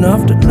turn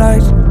off the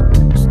lights.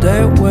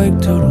 Stay awake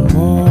till the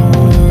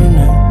morning.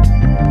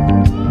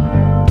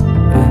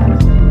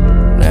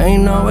 Yeah. It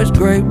ain't always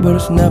great, but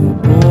it's never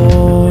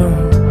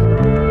boring.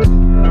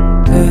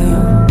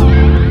 Yeah.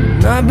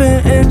 I've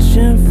been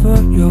itching for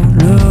your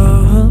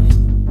love.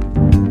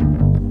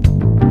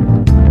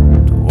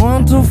 Don't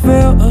want to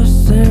feel a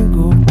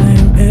single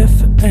thing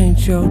if it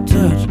ain't your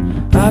touch.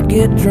 I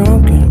get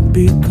drunk and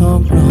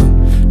become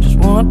numb. Just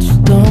want to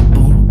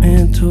stumble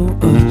into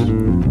us.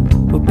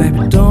 But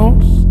baby,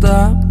 don't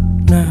stop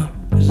now,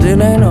 'cause it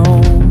ain't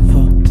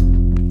over.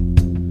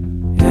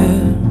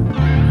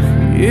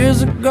 Yeah,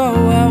 years ago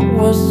I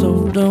was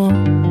so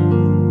dumb.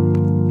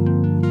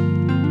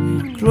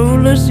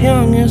 Clueless,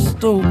 young and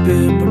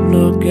stupid, but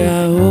look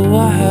at who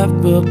I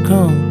have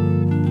become.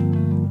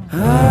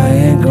 I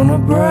ain't gonna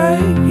break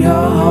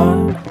your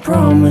heart,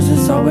 promise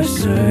it's always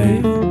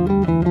safe.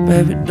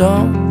 Baby,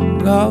 don't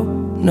go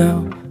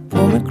now,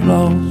 pull me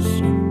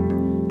close.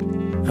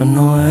 I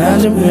know it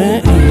hasn't been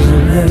easy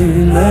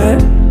lately,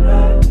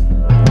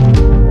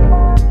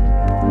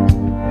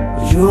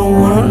 but you don't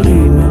wanna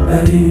leave me,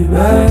 baby.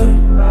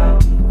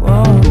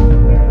 Whoa.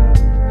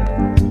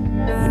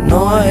 You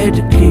know I hate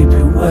to keep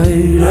you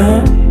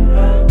waiting,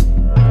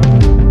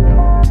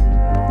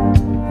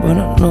 but I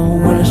know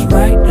when it's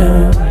right,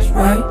 then it's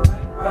right.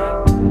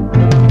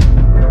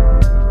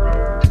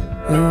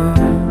 Yeah.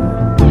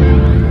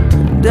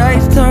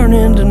 Days turn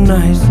into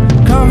nights,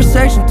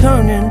 conversation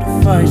turn into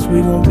fights.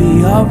 We gon'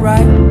 be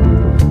alright.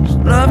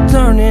 Love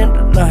turn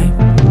into life.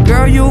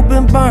 Girl, you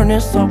been burning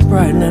so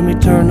bright. Let me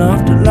turn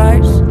off the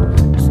lights.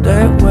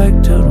 Stay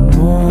awake till the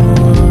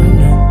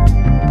morning.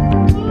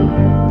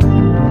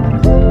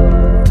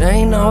 It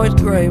ain't always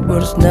great,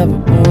 but it's never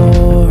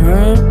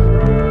boring.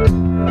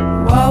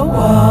 Whoa,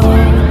 whoa,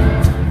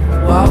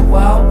 whoa,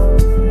 whoa,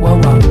 whoa,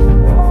 whoa,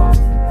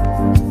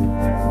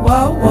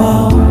 whoa,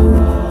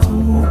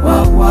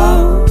 whoa, whoa,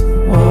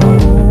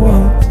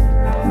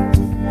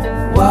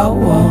 whoa,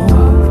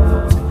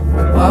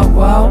 whoa,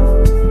 whoa,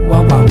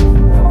 whoa, whoa.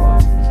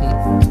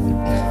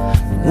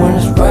 When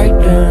it's right,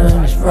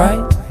 then it's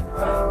right.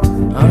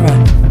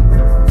 Alright.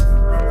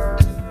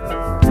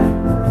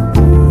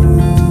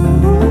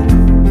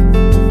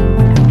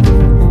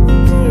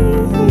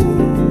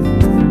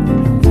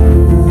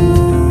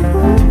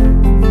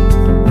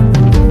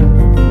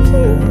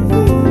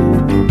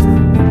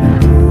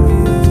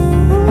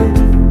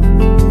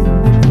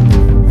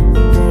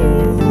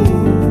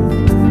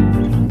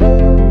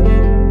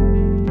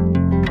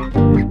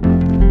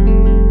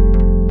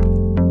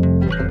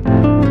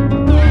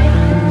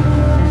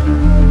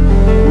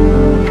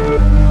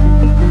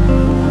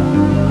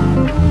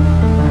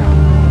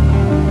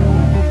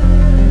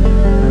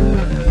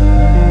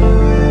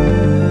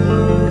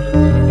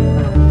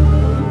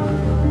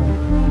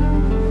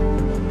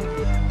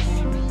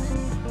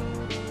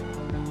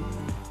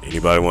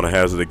 Anybody want to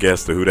hazard a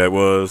guess to who that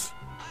was?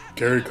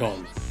 Gary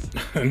Coleman.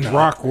 No.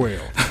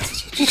 Rockwell.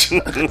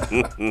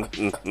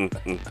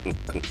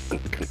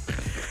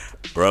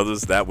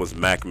 Brothers, that was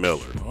Mac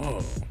Miller,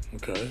 Oh,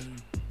 okay.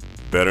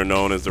 better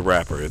known as the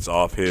rapper. It's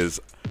off his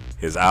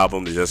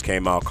album that just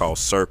came out called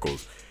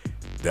Circles.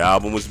 The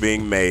album was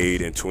being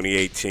made in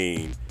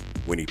 2018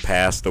 when he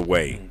passed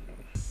away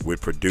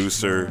with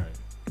producer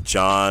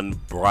John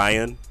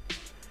Bryan.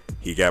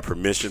 He got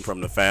permission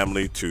from the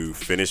family to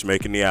finish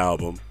making the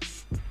album,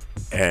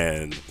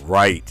 and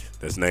Right,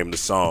 that's the name of the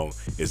song,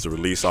 is the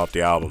release off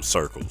the album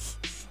Circles.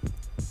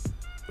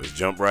 Let's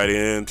jump right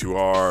into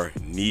our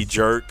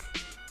knee-jerk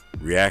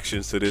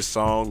reactions to this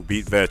song.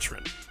 Beat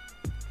Veteran,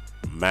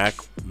 Mac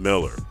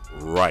Miller,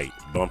 Right,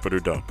 Bump It or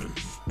Dump It.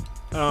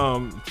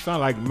 Sound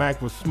like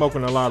Mac was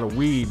smoking a lot of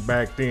weed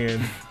back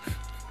then.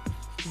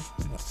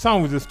 The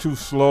song was just too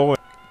slow.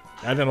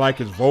 I didn't like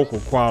his vocal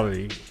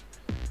quality.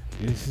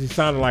 He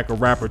sounded like a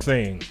rapper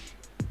sing.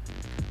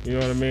 You know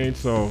what I mean?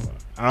 So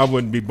I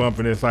wouldn't be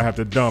bumping this. I have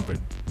to dump it.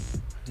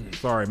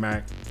 Sorry,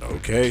 Mac.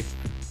 Okay.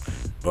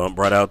 Bump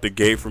right out the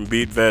gate from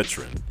Beat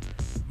Veteran.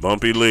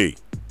 Bumpy Lee,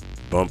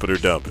 Bump It or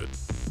Dump It.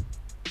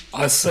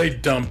 I say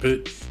dump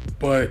it,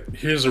 but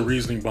here's the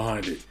reasoning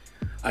behind it.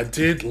 I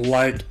did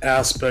like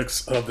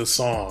aspects of the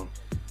song.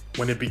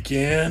 When it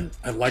began,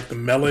 I liked the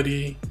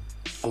melody,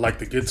 I liked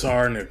the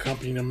guitar and the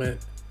accompaniment.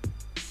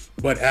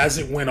 But as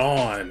it went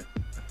on,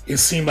 it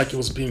seemed like it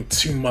was being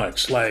too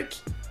much, like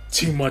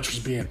too much was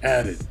being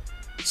added.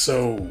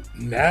 So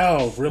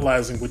now,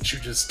 realizing what you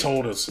just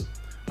told us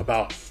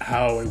about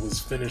how it was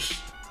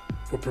finished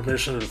with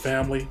permission of the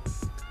family,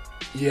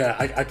 yeah,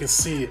 I can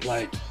see it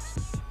like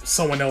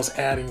someone else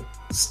adding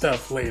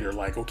stuff later,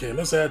 like, okay,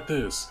 let's add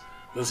this,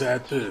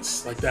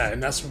 like that.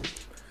 And that's what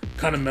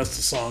kind of messed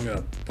the song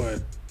up.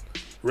 But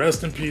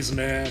rest in peace,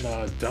 man.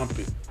 Dump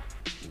it.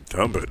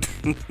 Dump it.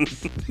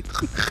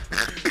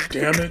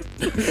 Damn it.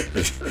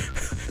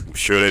 I'm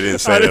sure they didn't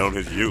say that on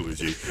his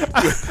eulogy.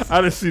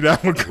 I didn't see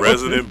that one coming.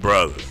 Resident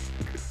Brother,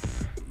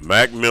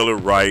 Mac Miller,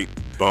 Right,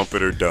 Bump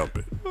It or Dump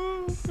It.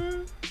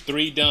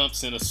 3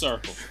 dumps in a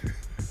circle.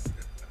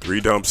 3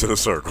 dumps in a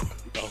circle.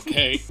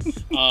 Okay.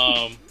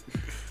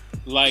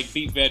 Like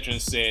Beat Veteran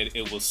said,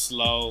 it was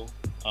slow.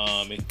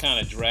 It kind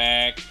of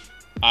dragged.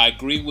 I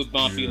agree with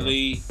Bumpy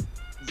Lee.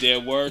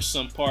 There were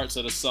some parts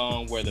of the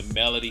song where the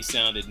melody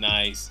sounded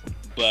nice,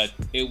 but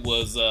it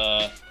was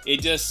I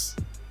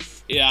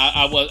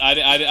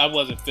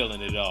wasn't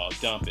feeling it at all.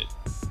 Dump it.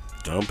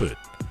 Dump it.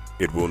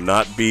 It will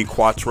not be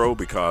Quattro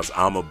because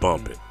I'ma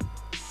bump it.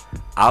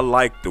 I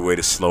like the way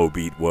the slow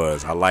beat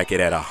was. I like it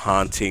at a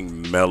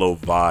haunting, mellow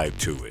vibe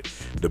to it.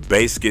 The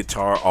bass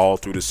guitar all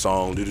through the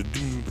song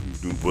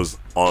was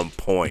on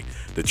point.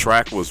 The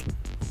track was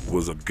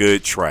a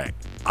good track.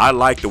 I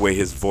like the way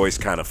his voice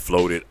kind of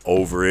floated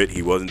over it.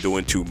 He wasn't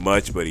doing too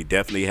much, but he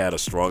definitely had a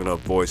strong enough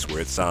voice where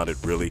it sounded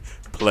really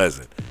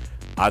pleasant.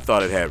 I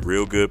thought it had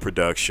real good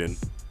production.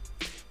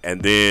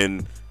 And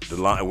then the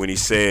line when he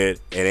said,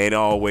 "It ain't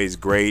always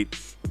great,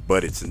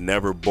 but it's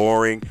never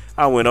boring,"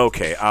 I went,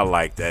 okay, I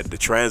like that. The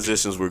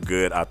transitions were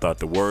good. I thought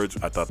the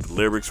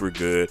lyrics were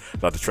good. I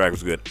thought the track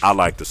was good. I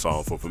like the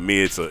song. For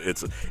me, it's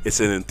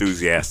an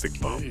enthusiastic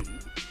bump.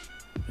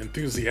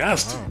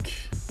 Enthusiastic.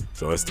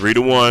 So it's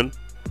 3-1.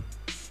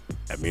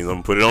 That means I'm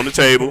gonna put it on the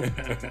table.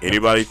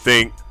 Anybody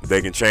think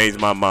they can change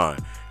my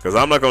mind? Because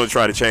I'm not gonna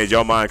try to change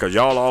your mind. Because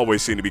y'all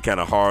always seem to be kind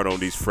of hard on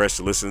these fresh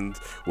listens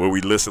where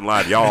we listen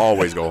live. Y'all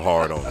always go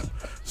hard on them.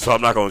 So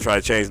I'm not gonna try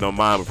to change no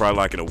mind. But probably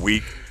like in a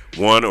week,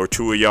 1 or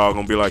 2 of y'all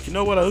gonna be like, you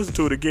know what? I listened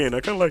to it again. I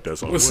kind of like that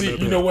song. Well, see,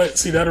 you know what?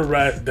 See,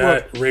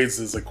 that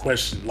raises a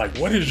question. Like,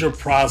 what is your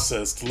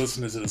process to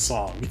listening to the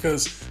song?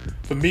 Because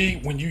for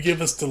me, when you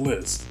give us the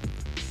list,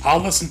 I'll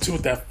listen to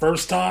it that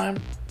first time,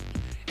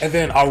 and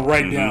then I'll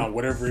write down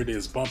whatever it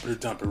is, bump it or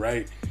dump it,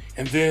 right?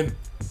 And then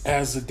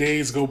as the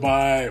days go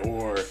by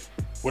or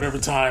whatever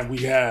time we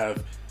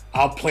have,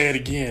 I'll play it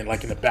again,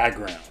 like in the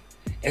background.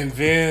 And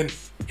then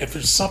if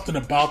there's something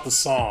about the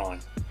song,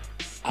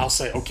 I'll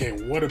say, okay,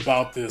 what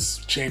about this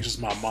changes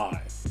my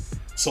mind?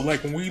 So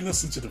like when we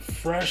listen to the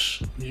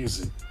fresh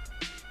music,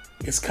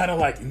 it's kind of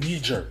like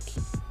knee-jerk.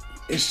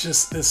 It's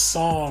just this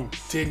song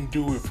didn't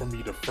do it for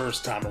me the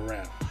first time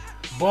around.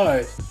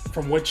 But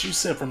from what you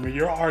said, from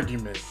your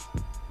argument,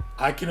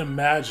 I can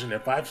imagine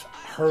if I've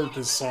heard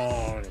this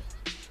song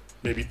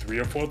maybe 3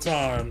 or 4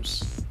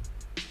 times,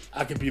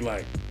 I could be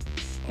like,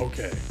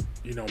 okay,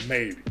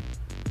 maybe.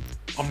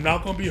 I'm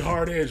not going to be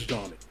hard-edged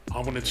on it.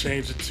 I'm going to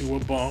change it to a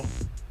bump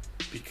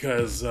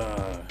because...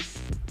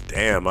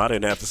 Damn, I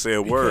didn't have to say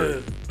a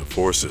word. The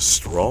force is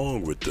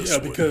strong with this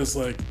one. Yeah, because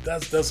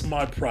that's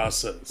my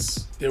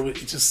process. It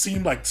just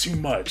seemed like too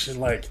much.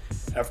 And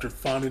after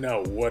finding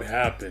out what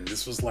happened,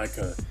 this was like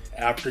a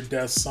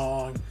after-death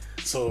song.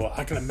 So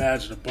I can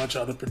imagine a bunch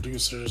of other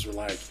producers were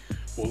like,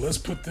 well, let's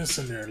put this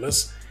in there.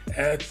 Let's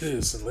add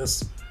this and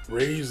let's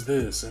raise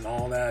this and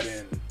all that.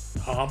 And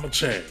I'm going to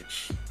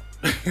change.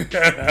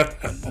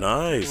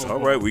 Nice. All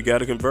right, we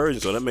got a conversion,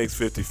 so that makes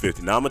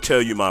 50-50. Now I'm going to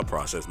tell you my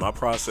process. My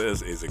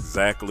process is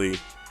exactly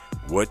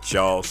what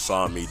y'all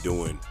saw me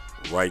doing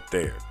right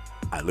there.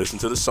 I listen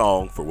to the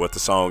song for what the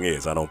song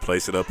is. I don't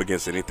place it up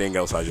against anything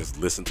else. I just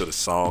listen to the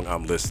song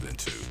I'm listening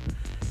to.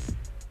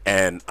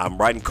 And I'm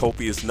writing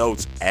copious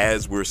notes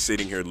as we're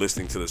sitting here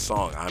listening to the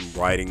song. I'm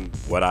writing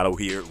what I don't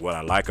hear, what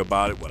I like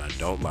about it, what I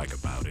don't like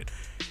about it.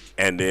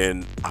 And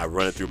then I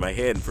run it through my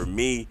head. And for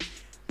me,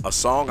 a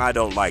song I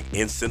don't like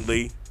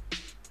instantly,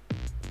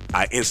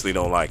 I instantly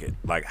don't like it.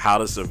 Like How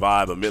to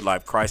Survive a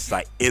Midlife Crisis,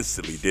 I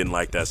instantly didn't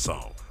like that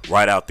song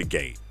right out the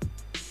gate.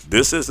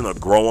 This isn't a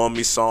grow on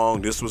me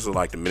song. This was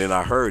like the minute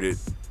I heard it,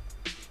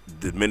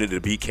 the minute the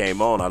beat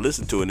came on, I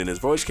listened to it and his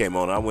voice came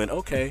on. I went,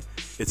 okay,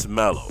 it's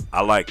mellow.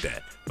 I like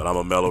that. But I'm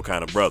a mellow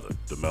kind of brother,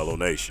 the Mellow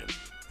Nation.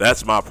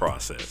 That's my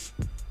process.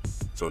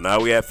 So now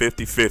we have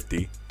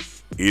 50-50.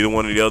 Either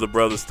one of the other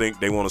brothers think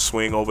they want to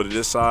swing over to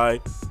this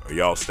side, or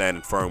y'all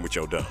standing firm with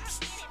your dumps?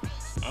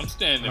 I'm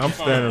standing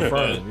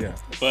firm, yeah.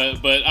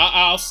 But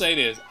I'll say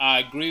this. I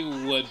agree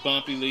with what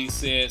Bumpy Lee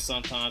said.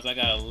 Sometimes I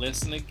got to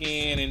listen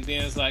again, and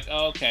then it's like,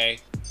 okay.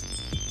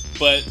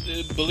 But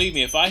believe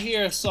me, if I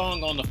hear a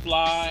song on the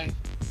fly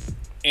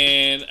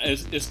and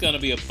it's going to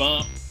be a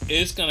bump,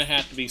 it's going to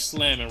have to be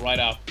slamming right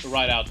out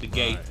the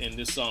gate. Right. And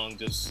this song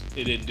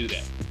it didn't do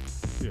that.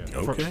 Yeah.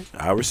 Okay,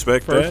 I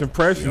respect that. First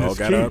impression we all is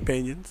got key. our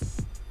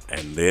opinions.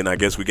 And then I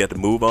guess we got to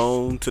move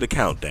on to the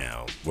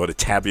countdown, or the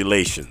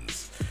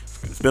tabulations.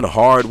 It's been a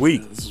hard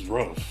week. This is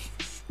rough.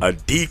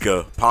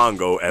 Adika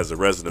Pongo, as a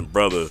resident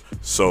brother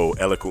so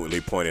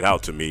eloquently pointed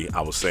out to me,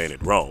 I was saying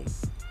it wrong,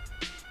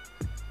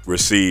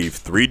 received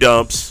 3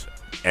 dumps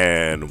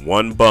and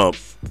 1 bump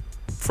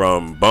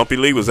from Bumpy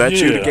Lee. Was that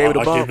you that gave it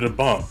a bump? I gave it a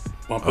bump.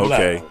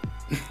 Okay.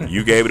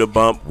 You gave it a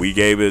bump. We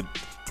gave it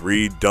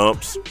 3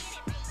 dumps.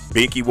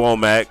 Binky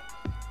Womack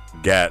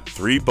got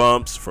 3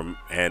 bumps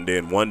and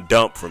then 1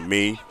 dump from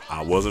me.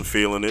 I wasn't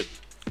feeling it.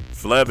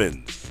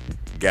 Flevins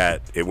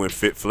went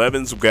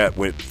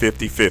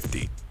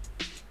 50-50.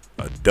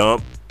 A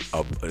dump,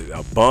 a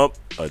bump,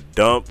 a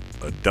dump,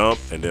 a dump,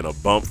 and then a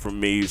bump from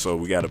me. So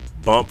we got a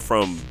bump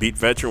from Beat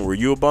Veteran. Were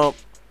you a bump,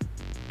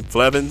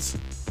 Flevins?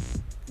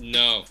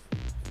 No.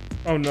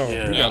 Oh no.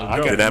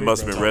 Yeah, that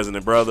must have been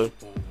Resident Brother.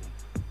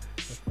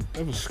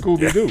 That was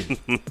Scooby-Doo.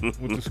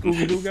 With the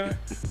Scooby-Doo guy?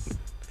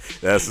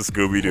 That's the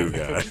Scooby-Doo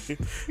guy.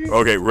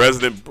 Okay,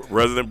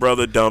 Resident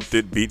Brother dumped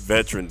it. Beat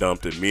Veteran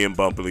dumped it. Me and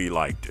Bumpy Lee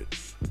liked it.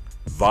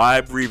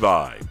 Vibe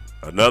Revive.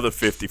 Another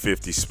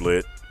 50-50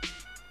 split.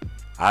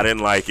 I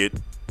didn't like it.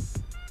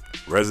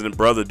 Resident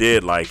Brother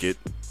did like it.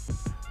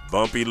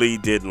 Bumpy Lee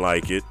didn't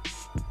like it.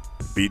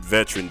 Beat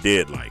Veteran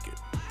did like it.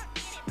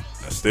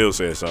 I still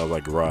say it sounds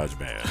like Garage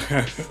Band.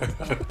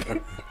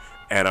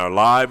 And our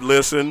live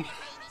listen,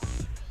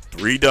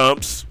 3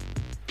 dumps.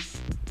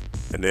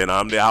 And then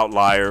I'm the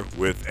outlier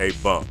with a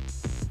bump.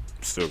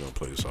 I'm still going to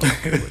play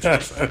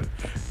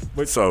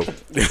this song.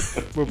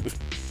 But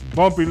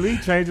Bumpy Lee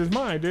changed his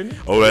mind, didn't he?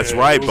 Oh, that's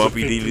right.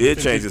 Bumpy Lee did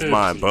change his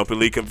mind. Bumpy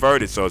Lee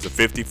converted, so it's a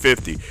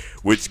 50-50,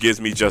 which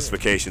gives me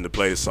justification to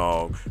play the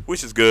song,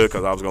 which is good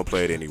because I was going to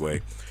play it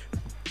anyway.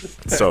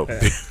 So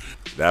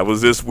that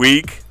was this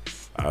week.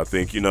 I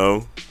think,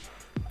 I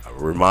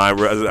remind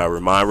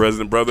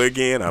Resident Brother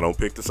again, I don't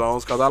pick the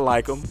songs because I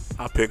like them.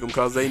 I pick them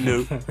because they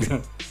new.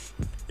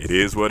 It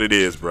is what it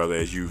is, brother,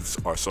 as you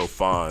are so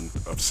fond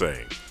of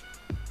saying.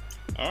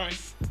 All right.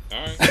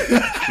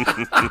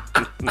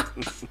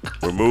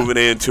 We're moving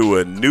into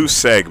a new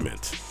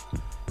segment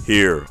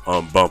here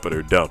on Bump It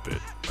or Dump It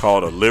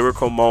called A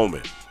Lyrical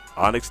Moment.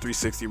 Onyx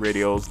 360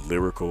 Radio's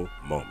Lyrical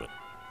Moment.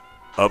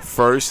 Up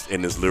first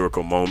in this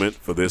lyrical moment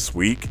for this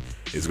week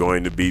is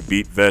going to be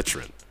Beat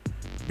Veteran.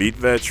 Beat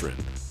Veteran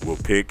will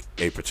pick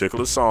a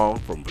particular song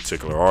from a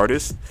particular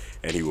artist,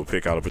 and he will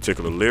pick out a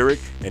particular lyric,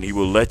 and he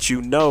will let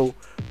you know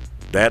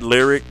that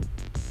lyric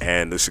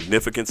and the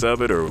significance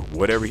of it, or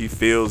whatever he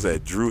feels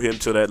that drew him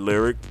to that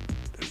lyric.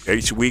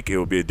 Each week it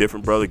will be a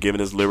different brother giving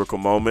his lyrical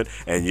moment,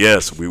 and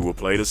yes, we will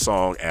play the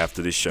song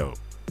after the show.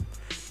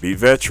 Beat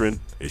Veteran,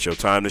 it's your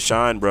time to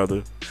shine,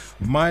 brother.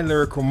 My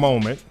lyrical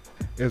moment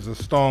is a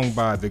song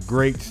by the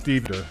great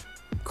Stevie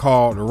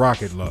called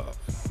Rocket Love.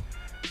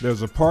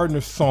 There's a part in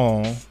the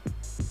song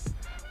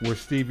where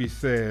Stevie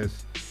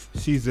says,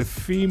 she's a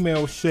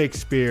female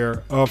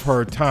Shakespeare of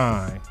her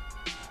time,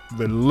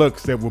 the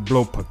looks that will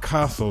blow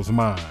Picasso's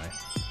mind.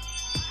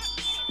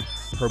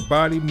 Her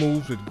body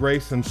moves with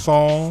grace and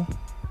song,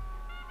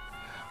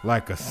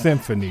 like a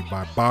symphony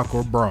by Bach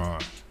or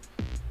Brahms.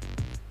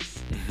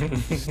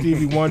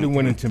 Stevie Wonder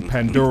went into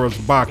Pandora's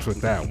box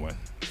with that one.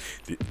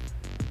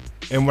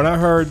 And when I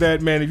heard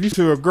that, man, if you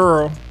see a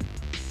girl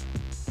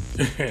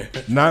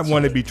not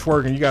want to be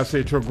twerking, you gotta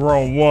say to a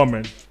grown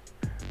woman,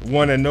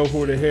 one that know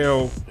who the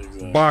hell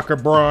Bach or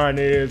Brahms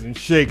is and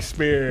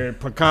Shakespeare and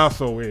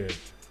Picasso is.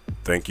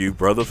 Thank you,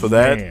 brother, for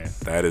that. Man.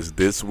 That is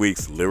this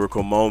week's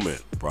lyrical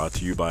moment, brought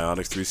to you by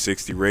Onyx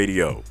 360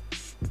 Radio.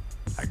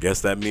 I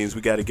guess that means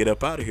we got to get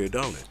up out of here,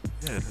 don't it?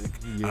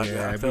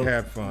 Yeah, we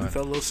had fun. We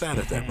felt a little sad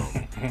at that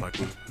moment. Like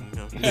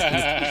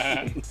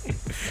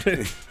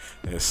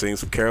and sing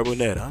some Carol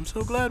Burnett. I'm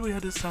so glad we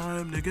had this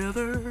time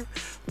together.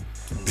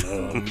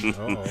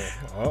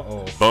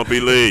 Uh-oh. Bumpy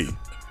Lee.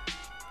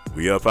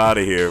 We up out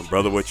of here.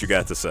 Brother, what you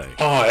got to say?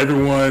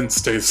 Everyone,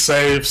 stay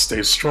safe,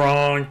 stay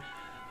strong.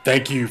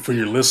 Thank you for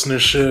your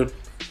listenership,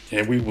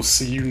 and we will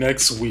see you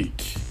next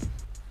week.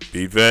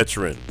 Be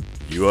veteran.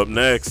 You up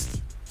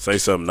next. Say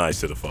something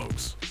nice to the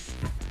folks.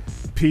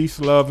 Peace,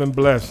 love, and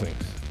blessings.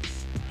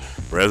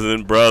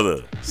 Resident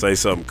brother, say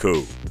something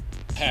cool.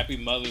 Happy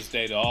Mother's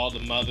Day to all the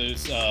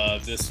mothers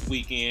this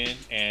weekend,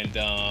 and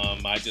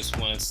I just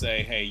want to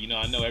say, hey,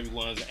 I know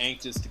everyone's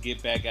anxious to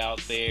get back out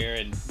there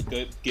and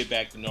get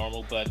back to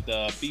normal, but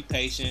be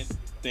patient.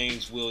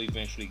 Things will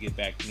eventually get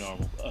back to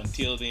normal.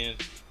 Until then,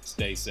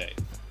 stay safe.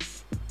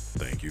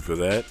 Thank you for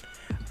that.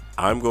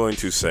 I'm going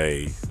to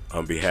say,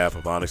 on behalf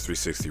of Onyx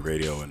 360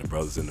 Radio and the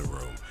brothers in the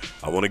room,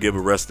 I want to give a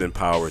rest in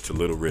power to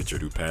Little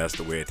Richard, who passed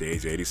away at the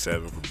age of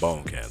 87 from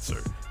bone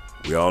cancer.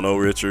 We all know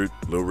Richard,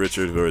 Little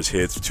Richard, for his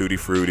hits, Tutti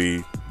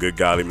Frutti, Good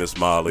Golly Miss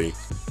Molly.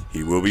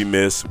 He will be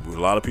missed. A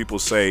lot of people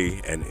say,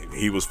 and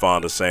he was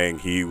fond of saying,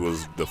 he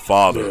was the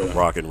father of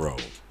rock and roll.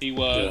 He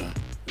was. Yeah.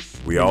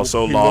 We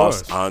also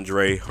lost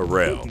Andre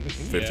Harrell,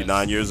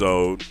 59 years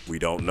old. We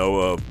don't know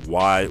of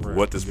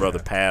what this brother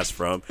passed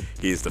from.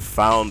 He is the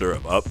founder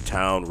of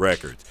Uptown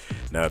Records.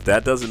 Now, if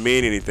that doesn't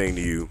mean anything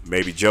to you,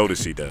 maybe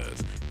Jodeci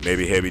does.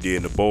 Maybe Heavy D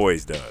and the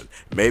Boys does.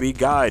 Maybe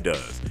Guy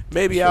does.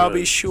 Maybe I'll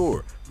Be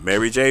Sure.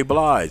 Mary J.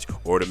 Blige,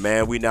 or the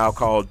man we now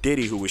call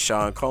Diddy, who was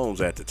Sean Combs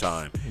at the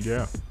time.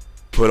 Yeah.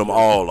 Put them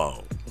all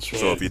on. That's right.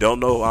 So if you don't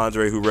know who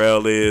Andre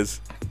Harrell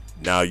is,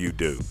 now you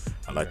do.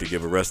 I'd like to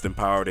give a rest in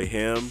power to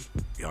him.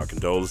 Our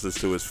condolences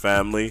to his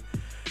family.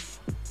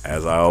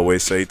 As I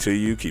always say to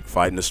you, keep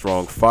fighting a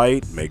strong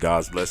fight. May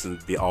God's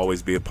blessings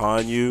always be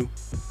upon you.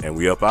 And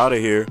we up out of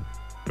here.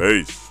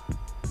 Peace.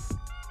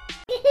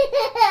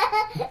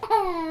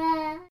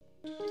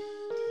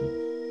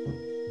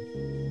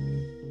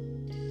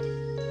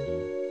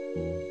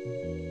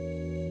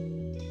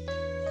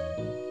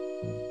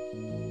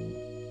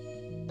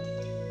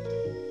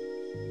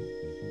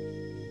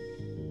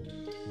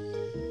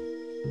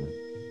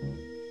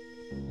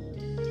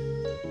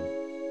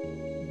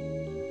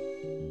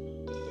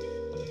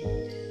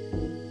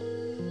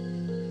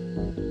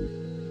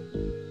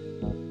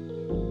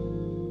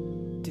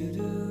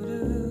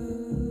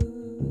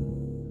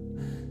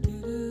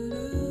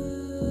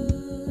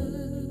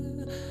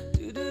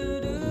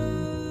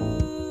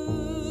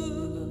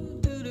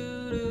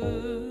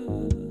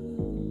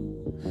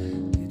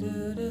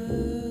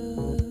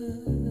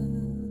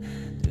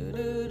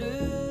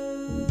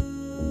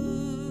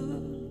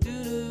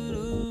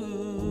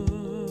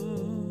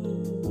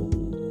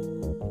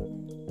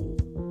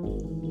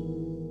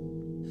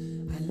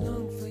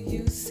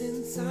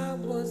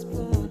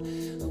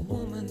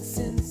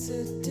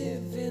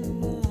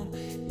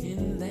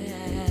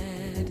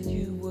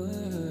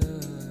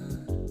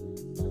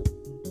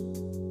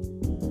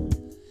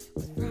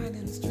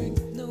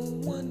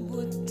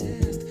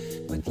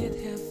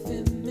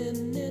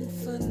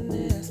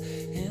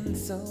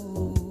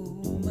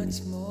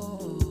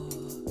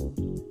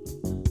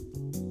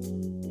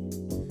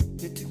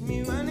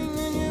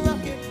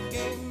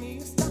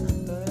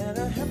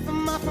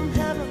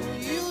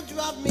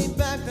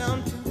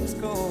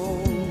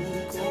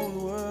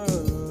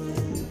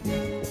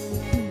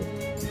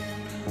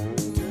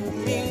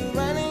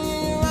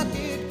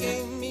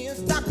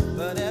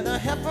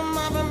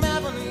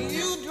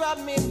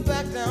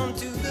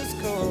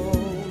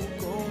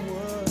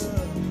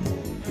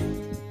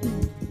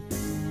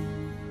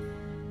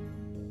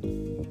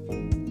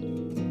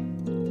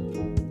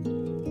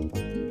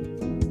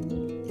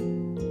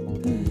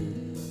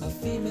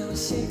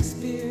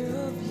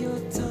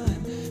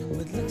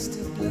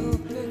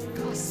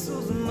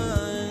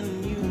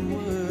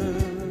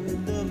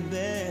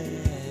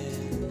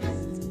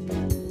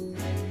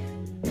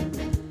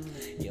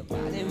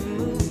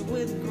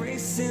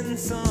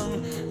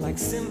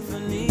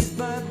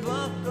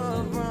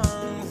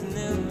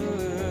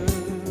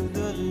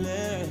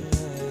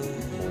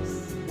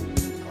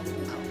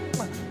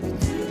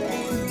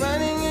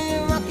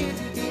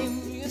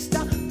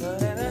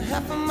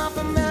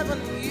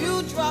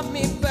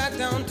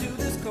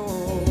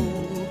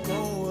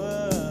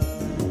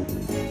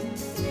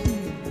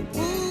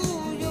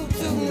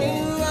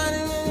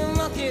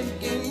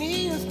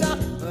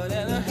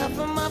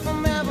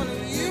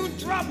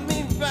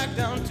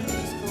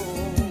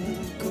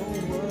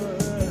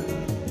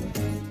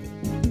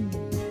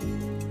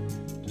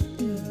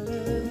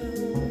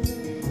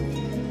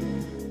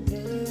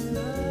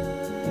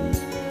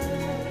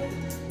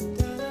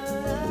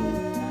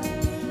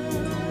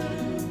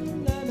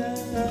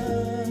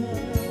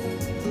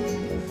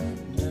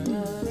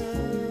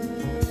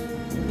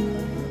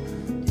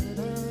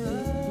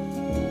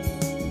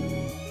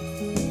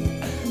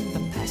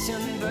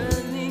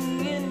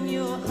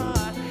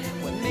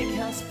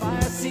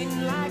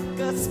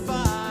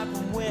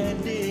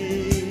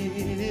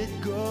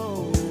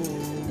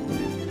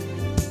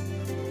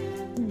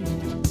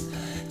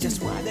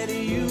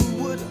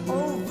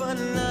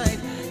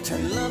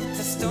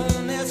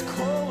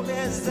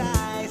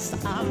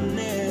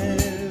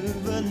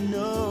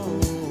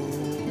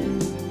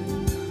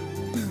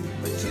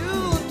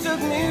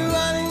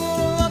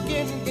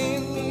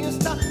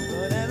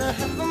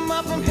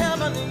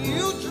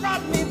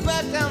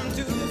 down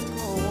to